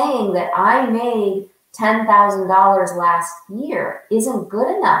just saying that I made $10,000 last year isn't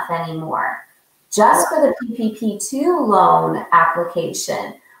good enough anymore. Just for the PPP2 loan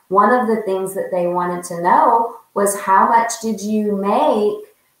application, one of the things that they wanted to know was how much did you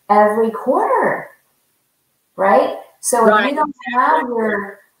make every quarter, right? So if you don't have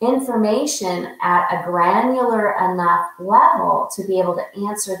your information at a granular enough level to be able to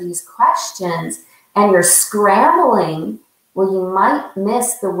answer these questions and you're scrambling, well, you might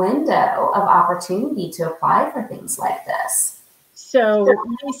miss the window of opportunity to apply for things like this. So,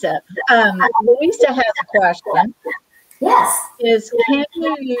 Lisa, Louisa has a question. Yes. Can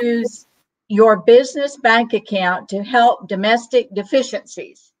you use your business bank account to help domestic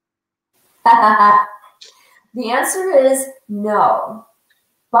deficiencies? The answer is no.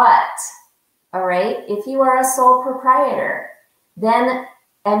 But, all right, if you are a sole proprietor, then,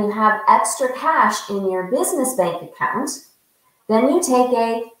 and you have extra cash in your business bank account, then you take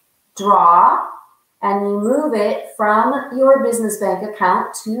a draw and you move it from your business bank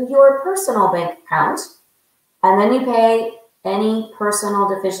account to your personal bank account, and then you pay any personal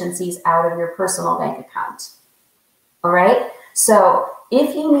deficiencies out of your personal bank account. All right? So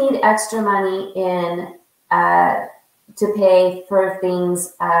if you need extra money in to pay for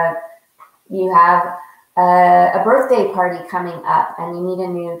things, you have a birthday party coming up and you need a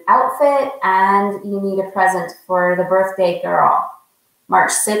new outfit and you need a present for the birthday girl.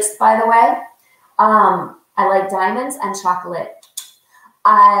 March 6th, by the way. I like diamonds and chocolate.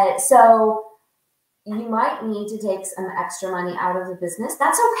 So you might need to take some extra money out of the business.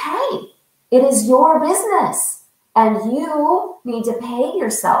 That's okay. It is your business and you need to pay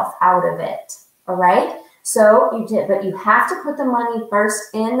yourself out of it. All right. So but you have to put the money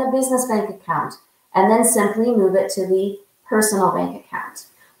first in the business bank account and then simply move it to the personal bank account.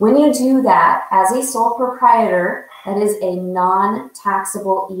 When you do that as a sole proprietor, that is a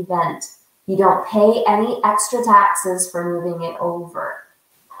non-taxable event. You don't pay any extra taxes for moving it over.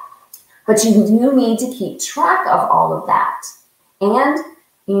 But you do need to keep track of all of that. And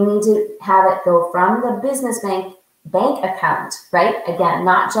you need to have it go from the business bank account, right? Again,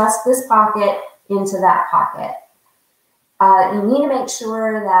 not just this pocket into that pocket. You need to make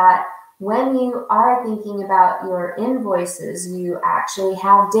sure that when you are thinking about your invoices, you actually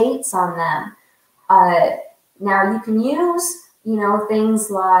have dates on them. Now you can use, things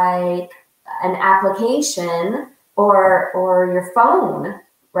like an application or your phone,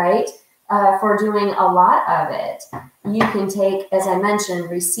 right? For doing a lot of it. You can take, as I mentioned,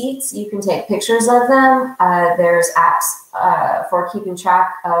 receipts. You can take pictures of them. There's apps for keeping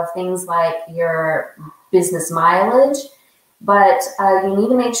track of things like your business mileage. But you need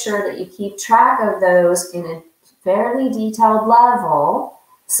to make sure that you keep track of those in a fairly detailed level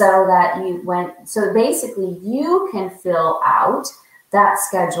so that so basically you can fill out that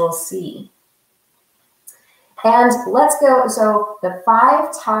Schedule C. And let's go, so the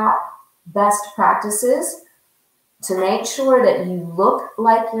 5 top best practices to make sure that you look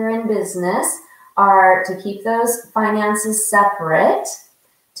like you're in business are to keep those finances separate,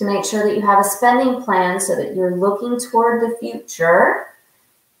 to make sure that you have a spending plan so that you're looking toward the future,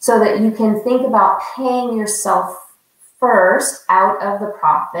 so that you can think about paying yourself first out of the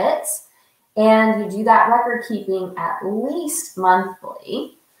profits, and you do that record keeping at least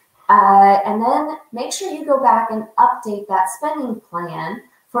monthly. And then make sure you go back and update that spending plan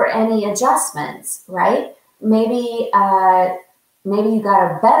for any adjustments, right? Maybe you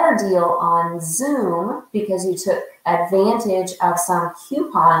got a better deal on Zoom because you took advantage of some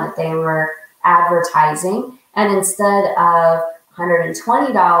coupon that they were advertising, and instead of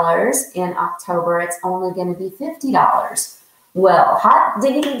 $120 in October, it's only going to be $50. Well, hot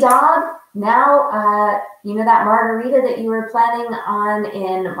diggity dog, now that margarita that you were planning on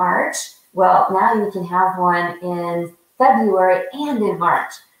in March, well, now you can have one in February and in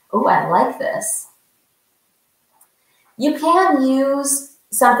March. Oh, I like this. You can use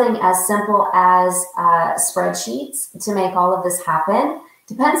something as simple as spreadsheets to make all of this happen.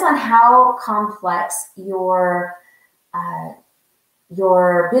 Depends on how complex your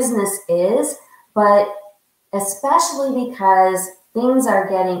business is, but especially because things are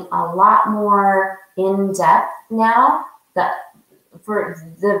getting a lot more in-depth now. For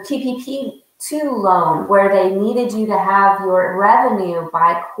the PPP2 loan, where they needed you to have your revenue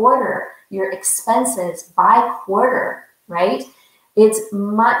by quarter, your expenses by quarter, right? It's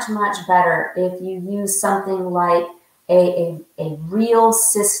much, much better if you use something like a real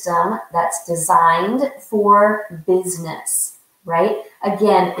system that's designed for business, right?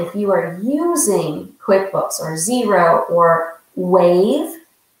 Again, if you are using QuickBooks or Xero or Wave,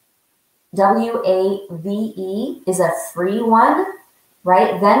 W-A-V-E is a free one,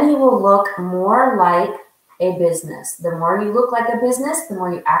 right? Then you will look more like a business. The more you look like a business, the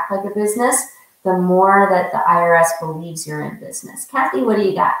more you act like a business, the more that the IRS believes you're in business. Kathy, what do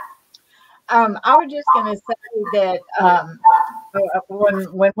you got? I was just going to say that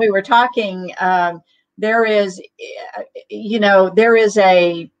when we were talking, there is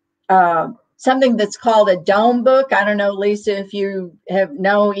a something that's called a dome book. I don't know, Lisa, if you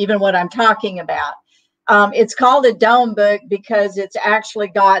know even what I'm talking about. It's called a dome book because it's actually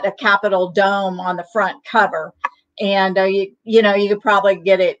got a capital dome on the front cover, and you could probably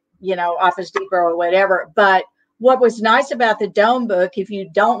get it, Office Depot or whatever. But what was nice about the dome book, if you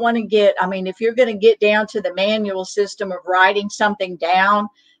don't want to if you're going to get down to the manual system of writing something down,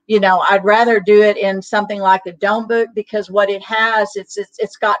 I'd rather do it in something like the dome book, because what it has,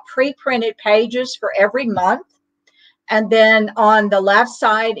 it's got pre-printed pages for every month. And then on the left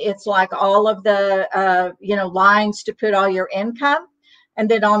side, it's like all of the, lines to put all your income. And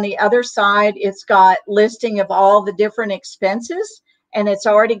then on the other side, it's got listing of all the different expenses, and it's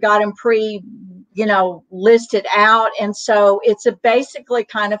already got them listed out. And so it's a basically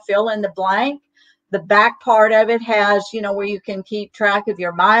kind of fill in the blank. The back part of it has, where you can keep track of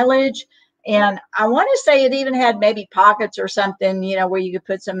your mileage. And I want to say it even had maybe pockets or something, you know, where you could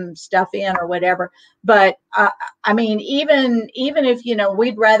put some stuff in or whatever. But I mean, even if, you know,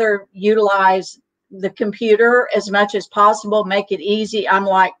 we'd rather utilize the computer as much as possible, make it easy. I'm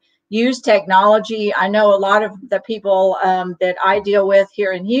like, use technology. I know a lot of the people that I deal with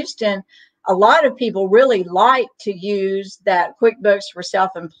here in Houston, a lot of people really like to use that QuickBooks for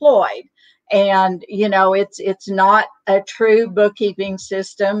self-employed. And, you know, it's not a true bookkeeping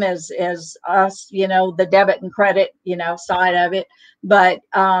system as us, you know, the debit and credit, you know, side of it. But,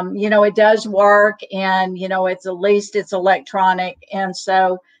 you know, it does work, and, you know, at least it's electronic. And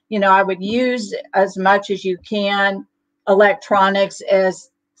so, you know, I would use as much as you can electronics, as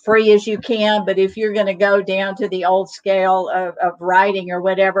free as you can. But if you're going to go down to the old scale of writing or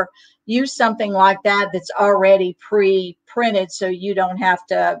whatever, use something like that that's already pre-printed, so you don't have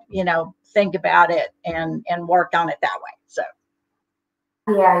to, you know, think about it and work on it that way. So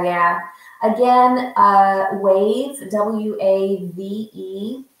yeah. Again, Wave,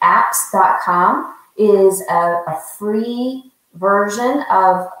 WAVE apps.com is a free version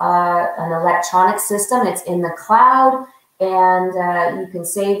of an electronic system. It's in the cloud, and you can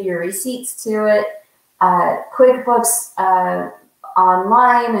save your receipts to it. QuickBooks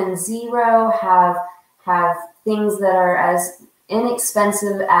Online and Xero have things that are as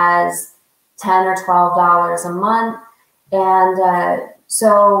inexpensive as $10 or $12 a month. And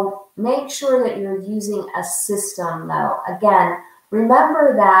so make sure that you're using a system, though. Again,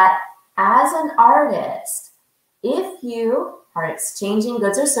 remember that as an artist, if you are exchanging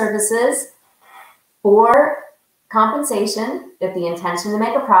goods or services for compensation, with the intention to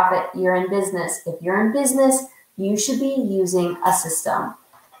make a profit, you're in business. If you're in business, you should be using a system.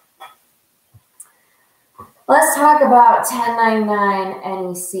 Let's talk about 1099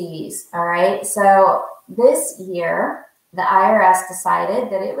 NECs, all right? So this year, the IRS decided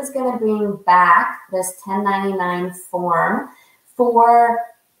that it was going to bring back this 1099 form for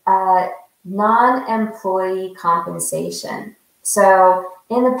non-employee compensation. So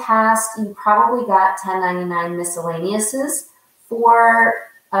in the past, you probably got 1099 miscellaneouses for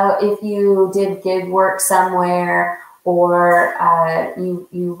if you did gig work somewhere, or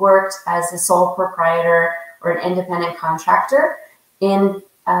you worked as a sole proprietor or an independent contractor in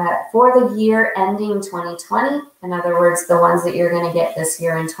for the year ending 2020. In other words, the ones that you're going to get this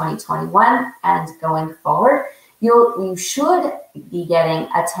year in 2021 and going forward, you should be getting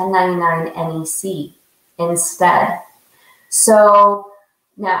a 1099 NEC instead. So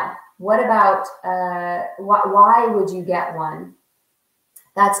now, what about why would you get one?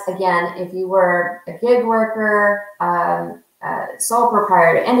 That's, again, if you were a gig worker, sole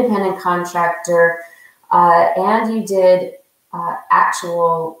proprietor, independent contractor, and you did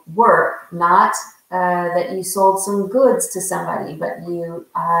actual work, not that you sold some goods to somebody, but you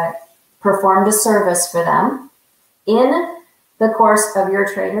performed a service for them in the course of your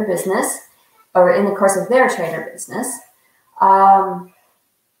trade or business, or in the course of their trade or business,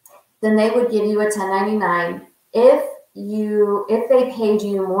 then they would give you a 1099 if they paid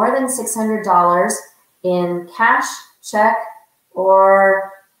you more than $600 in cash, check,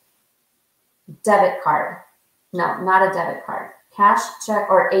 or debit card. No, not a debit card. Cash, check,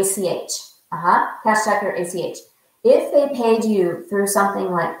 or ACH. Cash, check, or ACH. If they paid you through something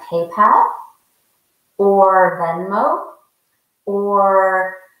like PayPal or Venmo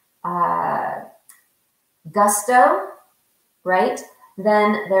or Gusto, right?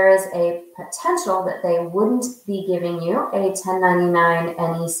 Then there is a potential that they wouldn't be giving you a 1099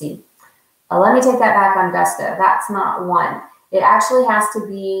 NEC. Let me take that back on Gusto. That's not one. It actually has to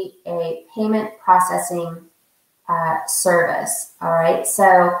be a payment processing service. All right.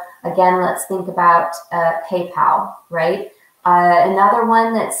 So again, let's think about PayPal, right? Another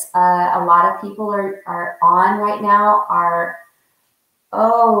one that's a lot of people are on right now are,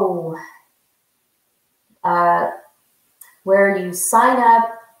 where you sign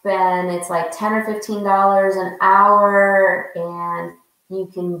up and it's like $10 or $15 an hour, and you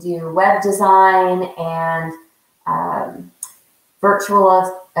can do web design and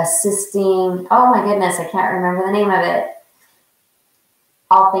virtual assisting. Oh my goodness, I can't remember the name of it.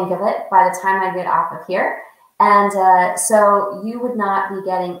 I'll think of it by the time I get off of here. And so you would not be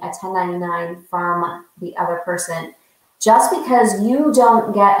getting a 1099 from the other person. Just because you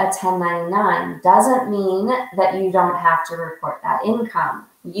don't get a 1099 doesn't mean that you don't have to report that income.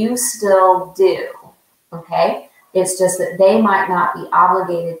 You still do, okay? It's just that they might not be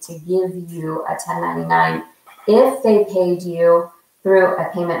obligated to give you a 1099 if they paid you through a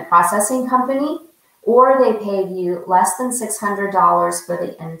payment processing company, or they paid you less than $600 for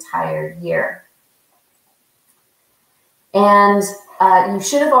the entire year. And You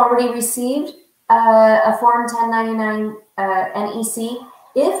should have already received a Form 1099 NEC.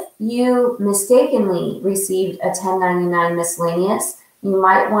 If you mistakenly received a 1099 miscellaneous, you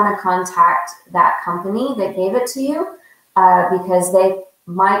might want to contact that company that gave it to you because they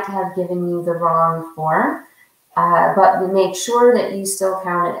might have given you the wrong form. But make sure that you still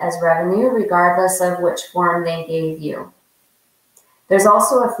count it as revenue regardless of which form they gave you. There's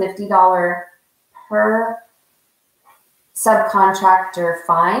also a $50 per subcontractor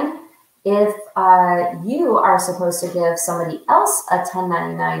fine if you are supposed to give somebody else a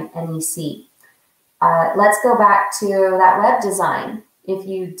 1099 NEC. Let's go back to that web design. If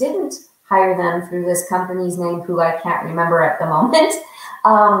you didn't hire them through this company's name, who I can't remember at the moment,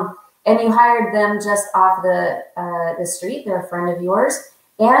 and you hired them just off the street, they're a friend of yours,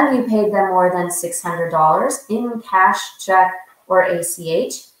 and you paid them more than $600 in cash, check, or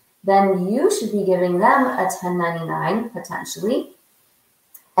ACH, then you should be giving them a 1099 potentially.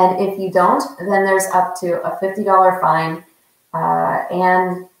 And if you don't, then there's up to a $50 fine.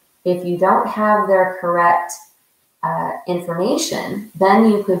 And if you don't have their correct information, then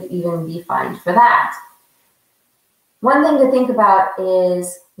you could even be fined for that. One thing to think about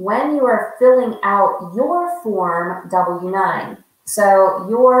is when you are filling out your Form W-9. So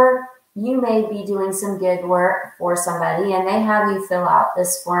you may be doing some gig work for somebody and they have you fill out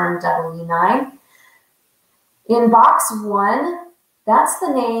this Form W-9. In box 1, that's the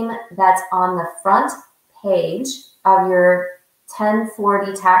name that's on the front page of your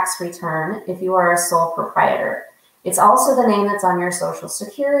 1040 tax return if you are a sole proprietor. It's also the name that's on your Social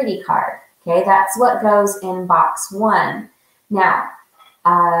Security card. Okay, that's what goes in box 1. Now,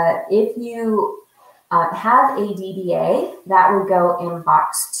 if you have a DBA, that would go in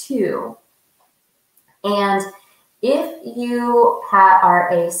box 2. And if you are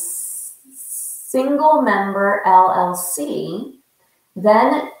a single member LLC,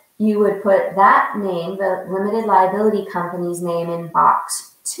 then you would put that name, the limited liability company's name, in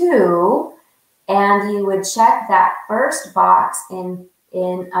box 2, and you would check that first box in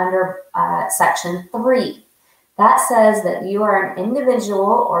under section 3. That says that you are an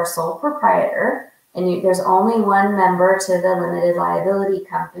individual or sole proprietor, and there's only one member to the limited liability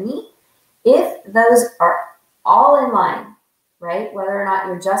company. If those are all in line, right, whether or not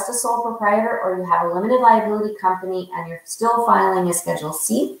you're just a sole proprietor or you have a limited liability company and you're still filing a Schedule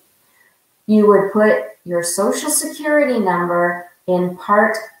C, you would put your Social Security number in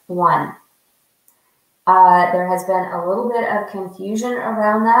Part 1. There has been a little bit of confusion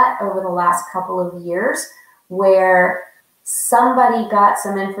around that over the last couple of years where somebody got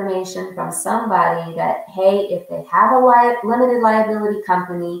some information from somebody that, hey, if they have a limited liability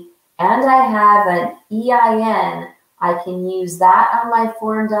company and I have an EIN, I can use that on my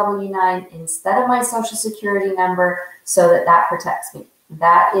Form W-9 instead of my Social Security number so that protects me.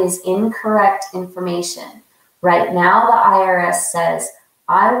 That is incorrect information. Right now, the IRS says,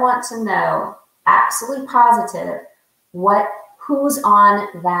 I want to know, absolutely positive, who's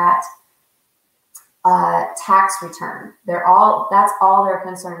on that tax return. That's all they're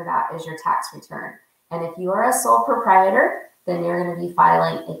concerned about is your tax return. And if you are a sole proprietor, then you're going to be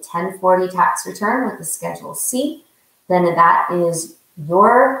filing a 1040 tax return with the Schedule C. Then that is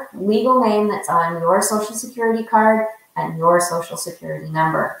your legal name that's on your Social Security card and your Social Security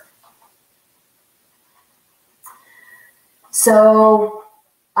number. So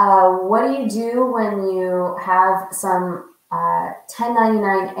what do you do when you have some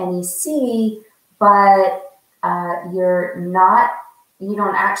 1099 NEC, but you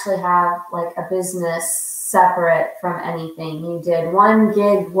don't actually have like a business separate from anything? You did one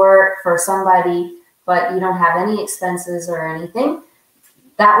gig work for somebody, but you don't have any expenses or anything.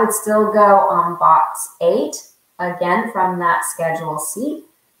 That would still go on box 8, again from that Schedule C.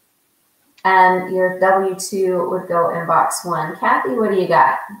 And your W-2 would go in box 1. Kathy, what do you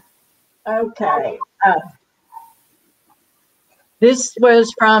got? Okay. This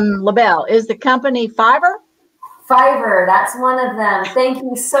was from LaBelle. Is the company Fiverr? Fiverr, that's one of them. Thank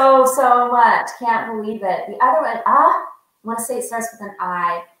you so, so much. Can't believe it. The other one, I want to say it starts with an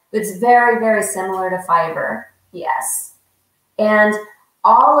I, but it's very, very similar to Fiverr. Yes. And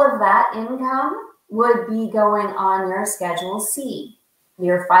all of that income would be going on your Schedule C.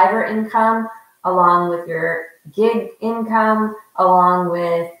 Your Fiverr income, along with your gig income, along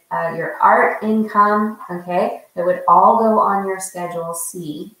with your art income, okay? That would all go on your Schedule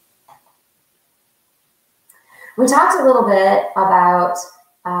C. We talked a little bit about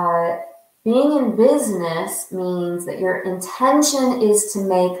being in business means that your intention is to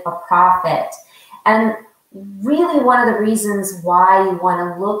make a profit. And really one of the reasons why you want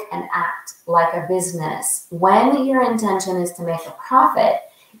to look and act like a business when your intention is to make a profit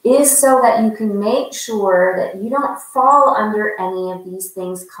is so that you can make sure that you don't fall under any of these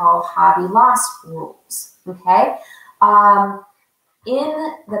things called hobby loss rules, okay?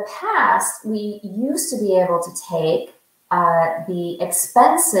 In the past, we used to be able to take the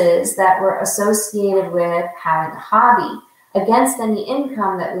expenses that were associated with having a hobby against any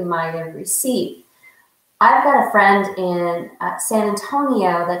income that we might have received. I've got a friend in San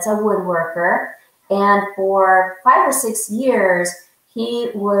Antonio that's a woodworker, and for 5 or 6 years, he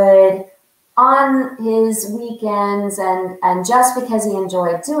would, on his weekends and just because he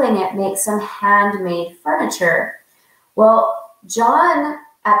enjoyed doing it, make some handmade furniture. Well, John,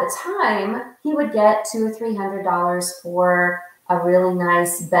 at the time, he would get $200 or $300 for a really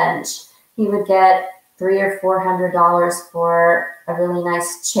nice bench. He would get $300 or $400 for a really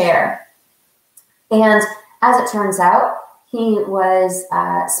nice chair. And as it turns out, he was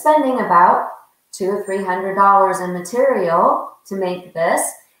spending about $200 or $300 in material to make this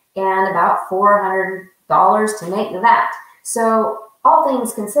and about $400 to make that. So all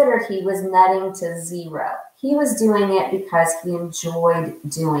things considered, he was netting to zero. He was doing it because he enjoyed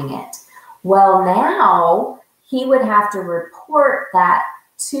doing it. Well, now he would have to report that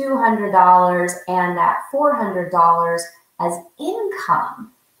 $200 and that $400 as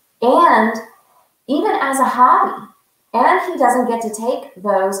income and even as a hobby. And he doesn't get to take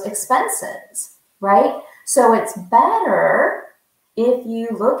those expenses, right? So it's better if you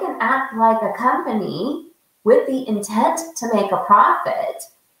look and act like a company with the intent to make a profit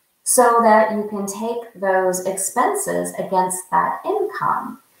so that you can take those expenses against that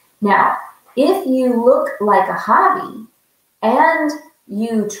income. Now, if you look like a hobby and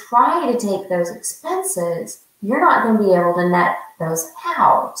you try to take those expenses, you're not going to be able to net those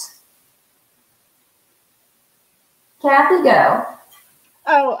out. Kathy, go.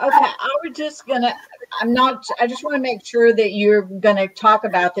 Oh, okay. I just want to make sure that you're going to talk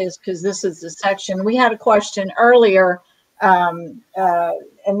about this because this is the section. We had a question earlier in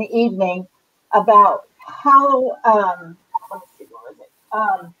the evening about how, let's see, what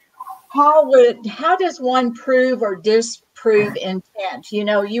was it? How does one prove or disprove intent? You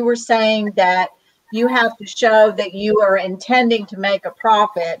know, you were saying that you have to show that you are intending to make a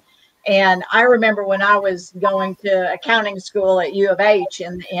profit. And I remember when I was going to accounting school at U of H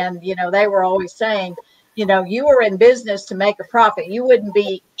and you know, they were always saying, you know, you were in business to make a profit. You wouldn't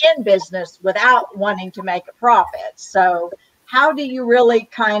be in business without wanting to make a profit. So how do you really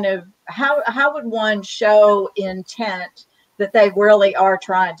kind of, how would one show intent that they really are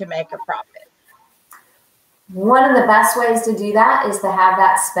trying to make a profit? One of the best ways to do that is to have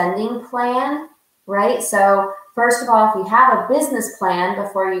that spending plan, right? So first of all, if you have a business plan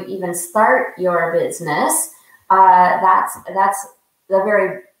before you even start your business, that's the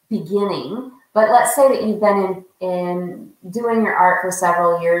very beginning. But let's say that you've been in doing your art for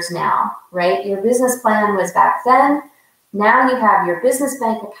several years now, right? Your business plan was back then. Now you have your business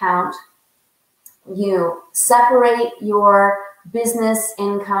bank account. You separate your business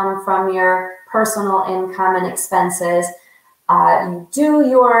income from your personal income and expenses. You do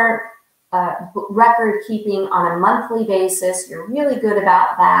your record keeping on a monthly basis. You're really good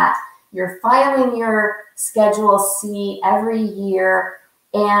about that. You're filing your Schedule C every year.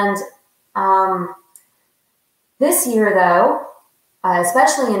 And this year, though,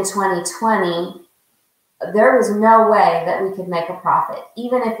 especially in 2020, there was no way that we could make a profit,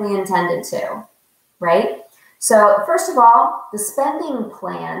 even if we intended to, right? So first of all, the spending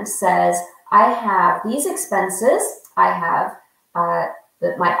plan says, I have these expenses. I have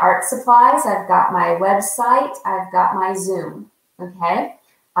my art supplies. I've got my website. I've got my Zoom, okay?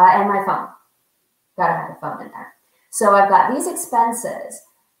 And my phone. Gotta have a phone in there. So I've got these expenses,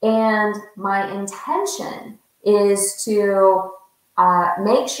 and my intention is to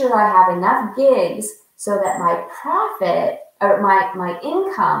make sure I have enough gigs so that my profit or my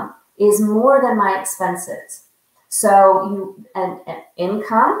income is more than my expenses. So and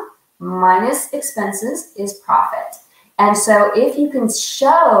income minus expenses is profit. And so if you can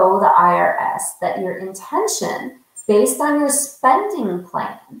show the IRS that your intention based on your spending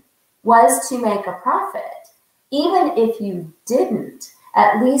plan was to make a profit, even if you didn't,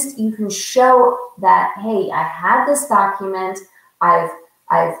 at least you can show that, hey, I had this document, I've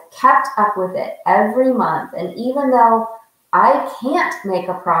kept up with it every month. And even though I can't make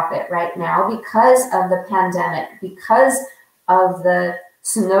a profit right now because of the pandemic, because of the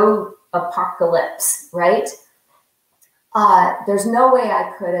snow apocalypse, right? There's no way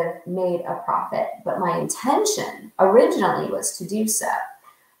I could have made a profit, but my intention originally was to do so.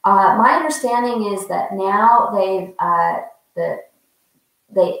 My understanding is that now the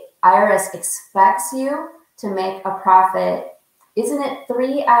IRS expects you to make a profit. Isn't it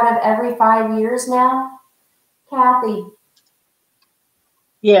 3 out of every 5 years now, Kathy?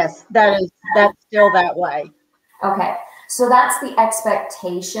 Yes, that's still that way. Okay, so that's the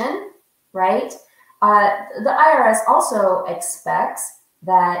expectation, right? The IRS also expects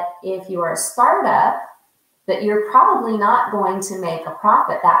that if you are a startup, that you're probably not going to make a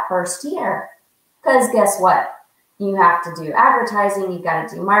profit that first year. Because guess what? You have to do advertising, you've got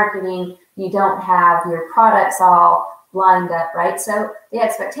to do marketing, you don't have your products all lined up, right? So the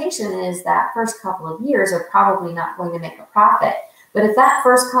expectation is that first couple of years are probably not going to make a profit. But if that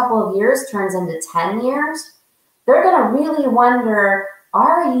first couple of years turns into 10 years, they're going to really wonder,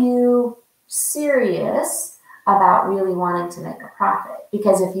 are you serious about really wanting to make a profit?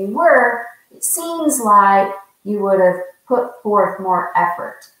 Because if you were, it seems like you would have put forth more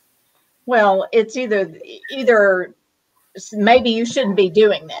effort. Well, it's either maybe you shouldn't be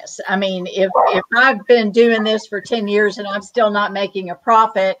doing this. I mean, if I've been doing this for 10 years and I'm still not making a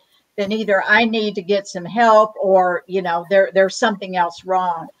profit, then either I need to get some help or, you know, there's something else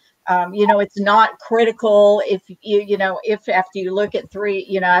wrong. You know, it's not critical if if after you look at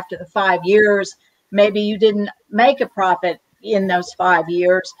after the 5 years, maybe you didn't make a profit in those 5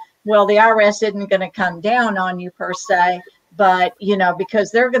 years. Well, the IRS isn't going to come down on you per se, but, you know, because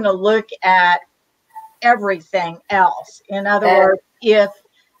they're going to look at everything else. In other words,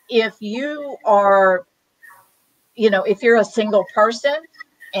 if you are, if you're a single person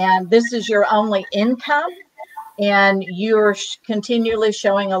and this is your only income and you're continually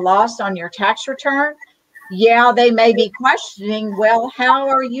showing a loss on your tax return, yeah, they may be questioning, well, how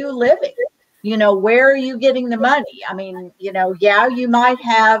are you living? You know, where are you getting the money? I mean, yeah, you might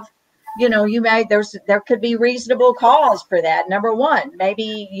have, there could be reasonable cause for that. Number one,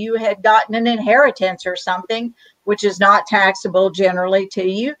 maybe you had gotten an inheritance or something, which is not taxable generally to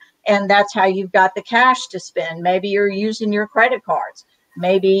you. And that's how you've got the cash to spend. Maybe you're using your credit cards.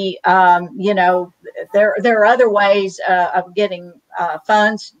 Maybe, there are other ways of getting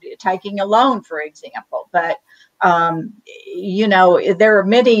funds, taking a loan, for example. But, there are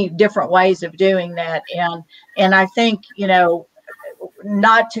many different ways of doing that. And I think,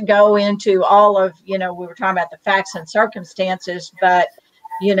 not to go into all of, we were talking about the facts and circumstances, but,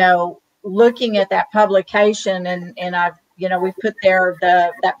 looking at that publication and I've, we put there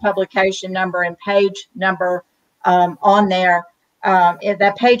that publication number and page number on there.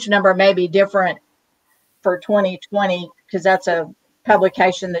 That page number may be different for 2020 because that's a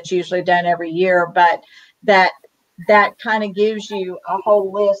publication that's usually done every year, but that kind of gives you a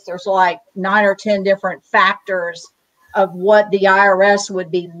whole list. There's like 9 or 10 different factors of what the IRS would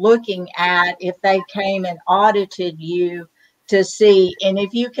be looking at if they came and audited you to see. And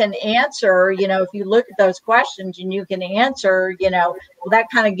if you can answer, if you look at those questions and you can answer, well, that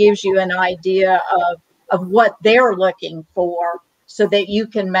kind of gives you an idea of what they're looking for so that you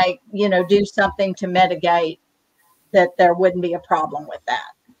can make, do something to mitigate that there wouldn't be a problem with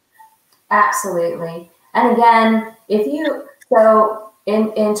that. Absolutely. And again, so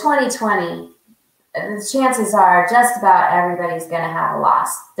in 2020, the chances are just about everybody's going to have a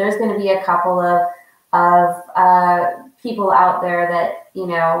loss. There's going to be a couple of people out there that,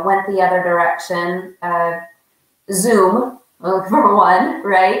 went the other direction, Zoom, for one,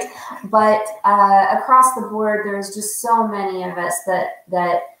 right? But across the board, there's just so many of us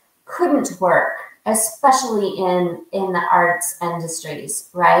that couldn't work, especially in the arts industries,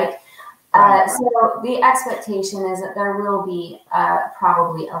 right? So the expectation is that there will be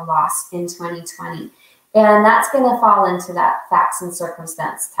probably a loss in 2020. And that's going to fall into that facts and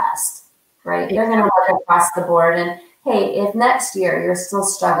circumstance test, right? They're going to look across the board and, hey, if next year you're still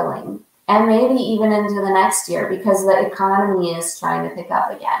struggling, and maybe even into the next year because the economy is trying to pick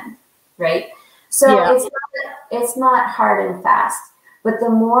up again, right? So it's not hard and fast. But the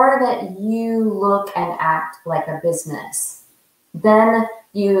more that you look and act like a business, then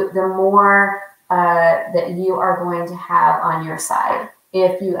the more that you are going to have on your side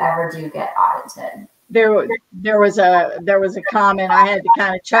if you ever do get audited. There was a comment. I had to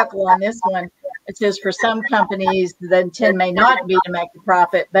kind of chuckle on this one. It says for some companies, the intent may not be to make a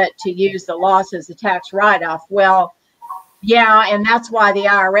profit, but to use the loss as a tax write-off. Well, yeah, and that's why the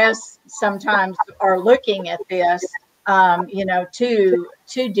IRS sometimes are looking at this, to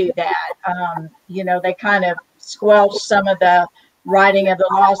do that. They kind of squelch some of the writing of the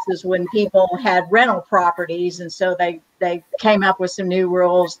losses when people had rental properties, and so they came up with some new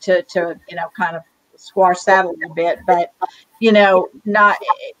rules to kind of squash that a little bit. But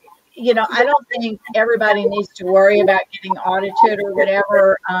you know, I don't think everybody needs to worry about getting audited or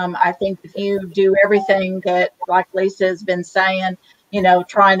whatever. I think if you do everything that, like Lisa has been saying, you know,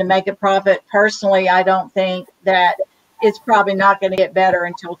 trying to make a profit, personally, I don't think that it's probably not going to get better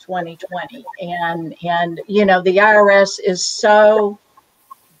until 2020. And you know, the IRS is so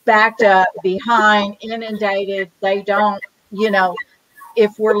backed up, behind, inundated. They don't, you know,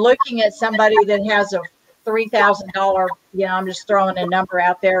 if we're looking at somebody that has a $3,000, you know, I'm just throwing a number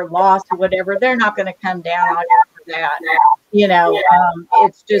out there, loss or whatever, they're not going to come down on you for that. You know,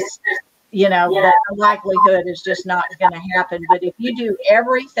 it's just, you know, the likelihood is just not going to happen. But if you do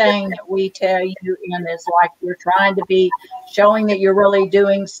everything that we tell you in this, like you're trying to be showing that you're really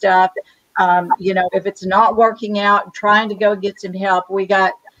doing stuff, you know, if it's not working out, trying to go get some help. We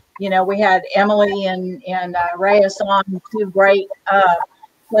got, you know, we had Emily and Reyes on, two great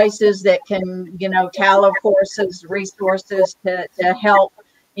places that can, you know, TALA courses, resources to help,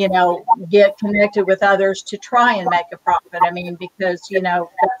 you know, get connected with others to try and make a profit. I mean, because, you know,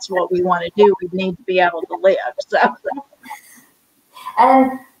 that's what we want to do. We need to be able to live. So,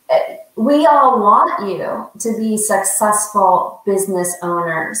 and we all want you to be successful business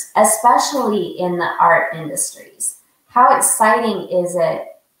owners, especially in the art industries. How exciting is it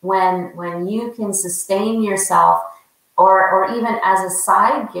when you can sustain yourself or even as a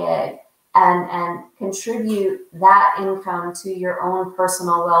side gig and contribute that income to your own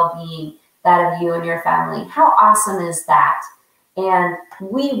personal well-being, that of you and your family? How awesome is that? And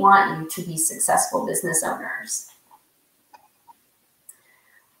we want you to be successful business owners.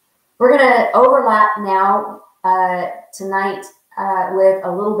 We're going to overlap now tonight with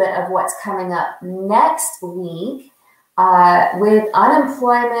a little bit of what's coming up next week. With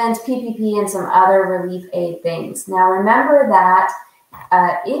unemployment, PPP, and some other relief aid things. Now, remember that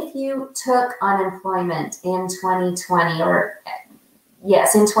if you took unemployment in 2020, or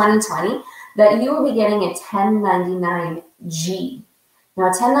yes, in 2020, that you will be getting a 1099-G. Now,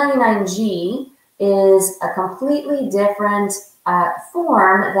 a 1099-G is a completely different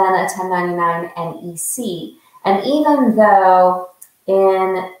form than a 1099-NEC. And even though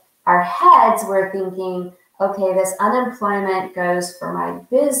in our heads we're thinking, okay, this unemployment goes for my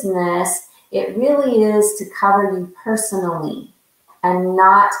business, it really is to cover you personally and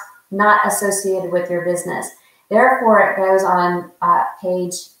not associated with your business. Therefore, it goes on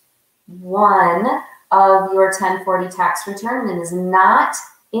page 1 of your 1040 tax return and is not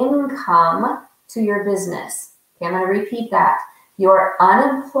income to your business. Okay, I'm going to repeat that. Your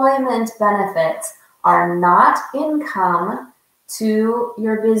unemployment benefits are not income to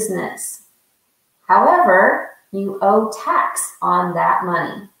your business. However, you owe tax on that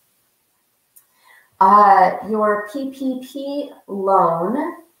money. Your PPP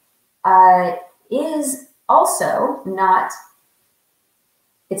loan is also not,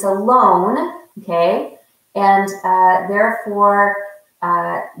 it's a loan, okay, and therefore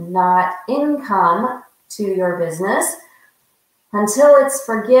not income to your business until it's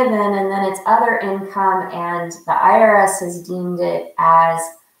forgiven, and then it's other income, and the IRS has deemed it as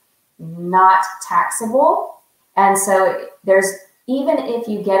not taxable. And so there's, even if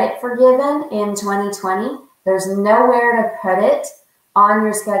you get it forgiven in 2020, there's nowhere to put it on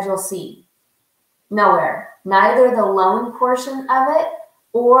your Schedule C. Nowhere. Neither the loan portion of it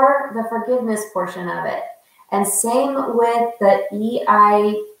or the forgiveness portion of it. And same with the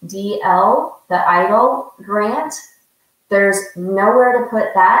EIDL, the EIDL grant. There's nowhere to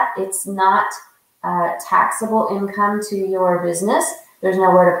put that. It's not taxable income to your business. There's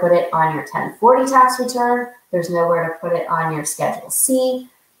nowhere to put it on your 1040 tax return. There's nowhere to put it on your Schedule C.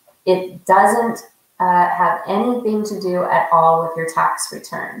 It doesn't have anything to do at all with your tax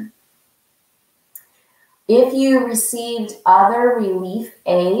return. If you received other relief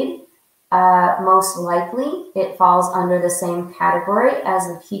aid, most likely it falls under the same category as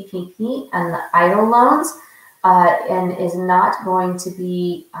the PPP and the EIDL loans, and is not going to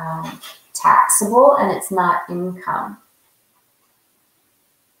be taxable, and it's not income.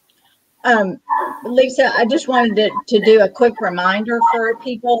 Lisa, I just wanted to do a quick reminder for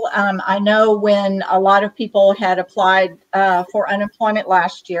people. I know when a lot of people had applied for unemployment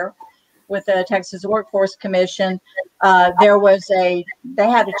last year with the Texas Workforce Commission, they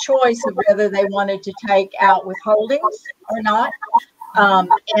had a choice of whether they wanted to take out withholdings or not.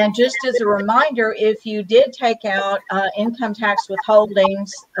 And just as a reminder, if you did take out income tax withholdings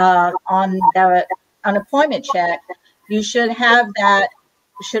on the unemployment check, you should have that,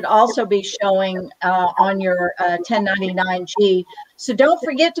 should also be showing on your 1099-G. So don't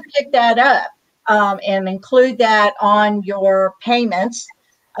forget to pick that up and include that on your payments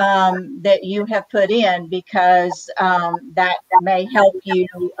that you have put in, because that may help you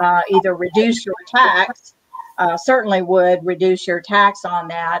either reduce your tax, certainly would reduce your tax on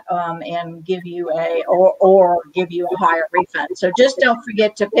that, and give you or give you a higher refund. So just don't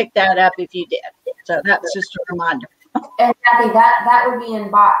forget to pick that up if you did. So that's just a reminder. And Kathy, that would be in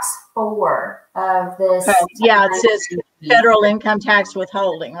box 4 of this. Oh, yeah, it says federal income tax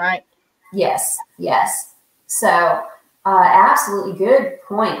withholding, right? Yes, yes. So absolutely good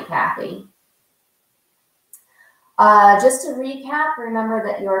point, Kathy. Just to recap, remember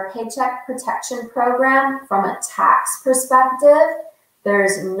that your Paycheck Protection Program, from a tax perspective,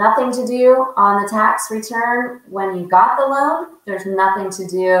 there's nothing to do on the tax return when you got the loan. There's nothing to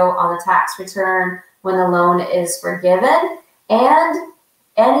do on the tax return when the loan is forgiven. And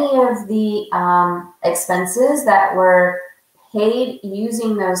any of the expenses that were paid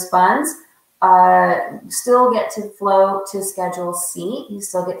using those funds still get to flow to Schedule C. You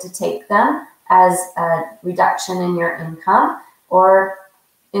still get to take them as a reduction in your income, or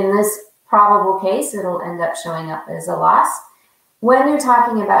in this probable case, it'll end up showing up as a loss. When you're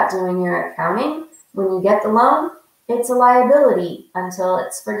talking about doing your accounting, when you get the loan, it's a liability until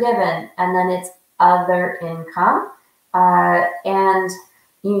it's forgiven, and then it's other income. And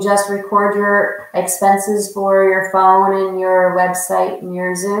you just record your expenses for your phone and your website and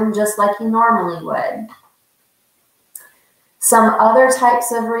your Zoom just like you normally would. Some other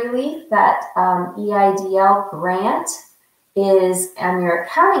types of relief that EIDL grant is on your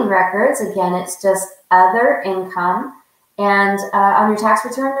accounting records. Again, it's just other income. And on your tax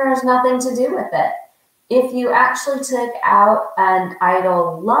return, there is nothing to do with it. If you actually took out an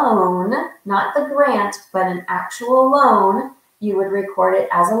EIDL loan, not the grant, but an actual loan, you would record it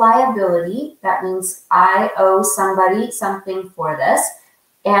as a liability. That means I owe somebody something for this.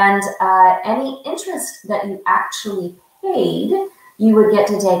 And any interest that you actually paid, you would get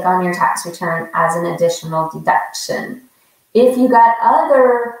to take on your tax return as an additional deduction. If you got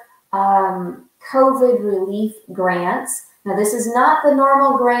other COVID relief grants, now this is not the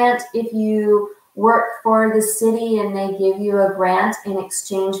normal grant if you work for the city and they give you a grant in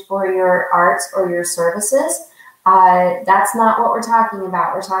exchange for your arts or your services. That's not what we're talking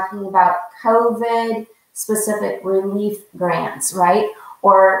about. We're talking about COVID specific relief grants, right?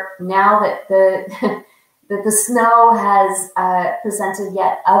 Or now that the snow has presented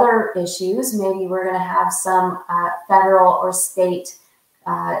yet other issues, maybe we're going to have some federal or state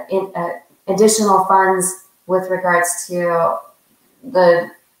additional funds with regards to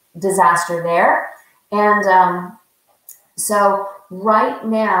the disaster there. And so right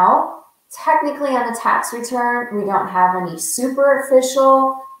now, technically on the tax return, we don't have any super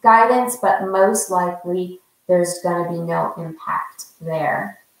official guidance, but most likely there's going to be no impact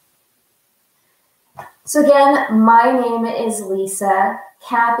there. So again, my name is Lisa.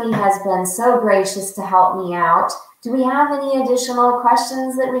 Kathy has been so gracious to help me out. Do we have any additional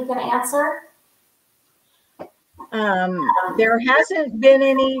questions that we can answer? There hasn't been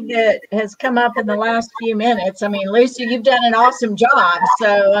any that has come up in the last few minutes. I mean, Lucy, you've done an awesome job.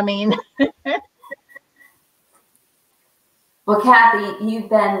 So, I mean. Well, Kathy, you've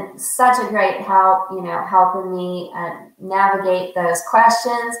been such a great help, helping me navigate those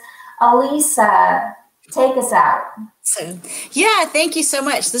questions. Elisa, take us out. So, yeah, thank you so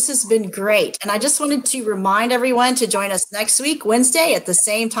much. This has been great. And I just wanted to remind everyone to join us next week, Wednesday at the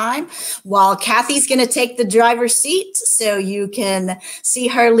same time, while Kathy's going to take the driver's seat. So you can see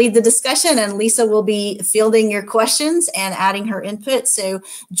her lead the discussion, and Lisa will be fielding your questions and adding her input. So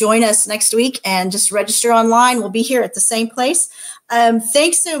join us next week and just register online. We'll be here at the same place.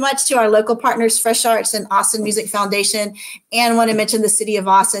 Thanks so much to our local partners, Fresh Arts and Austin Music Foundation, and want to mention the City of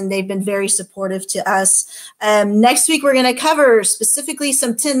Austin. They've been very supportive to us. Next week, we're going to cover specifically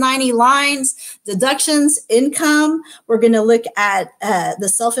some 1090 lines, deductions, income. We're going to look at the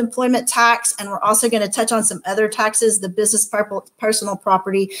self-employment tax, and we're also going to touch on some other taxes, the business, personal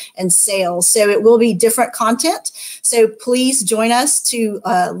property, and sales. So it will be different content. So please join us to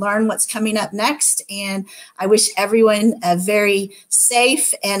learn what's coming up next. And I wish everyone a very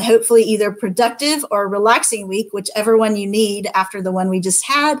safe and hopefully either productive or relaxing week, whichever one you need after the one we just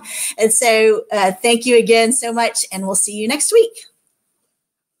had. And so thank you again so much, and we'll see you next week.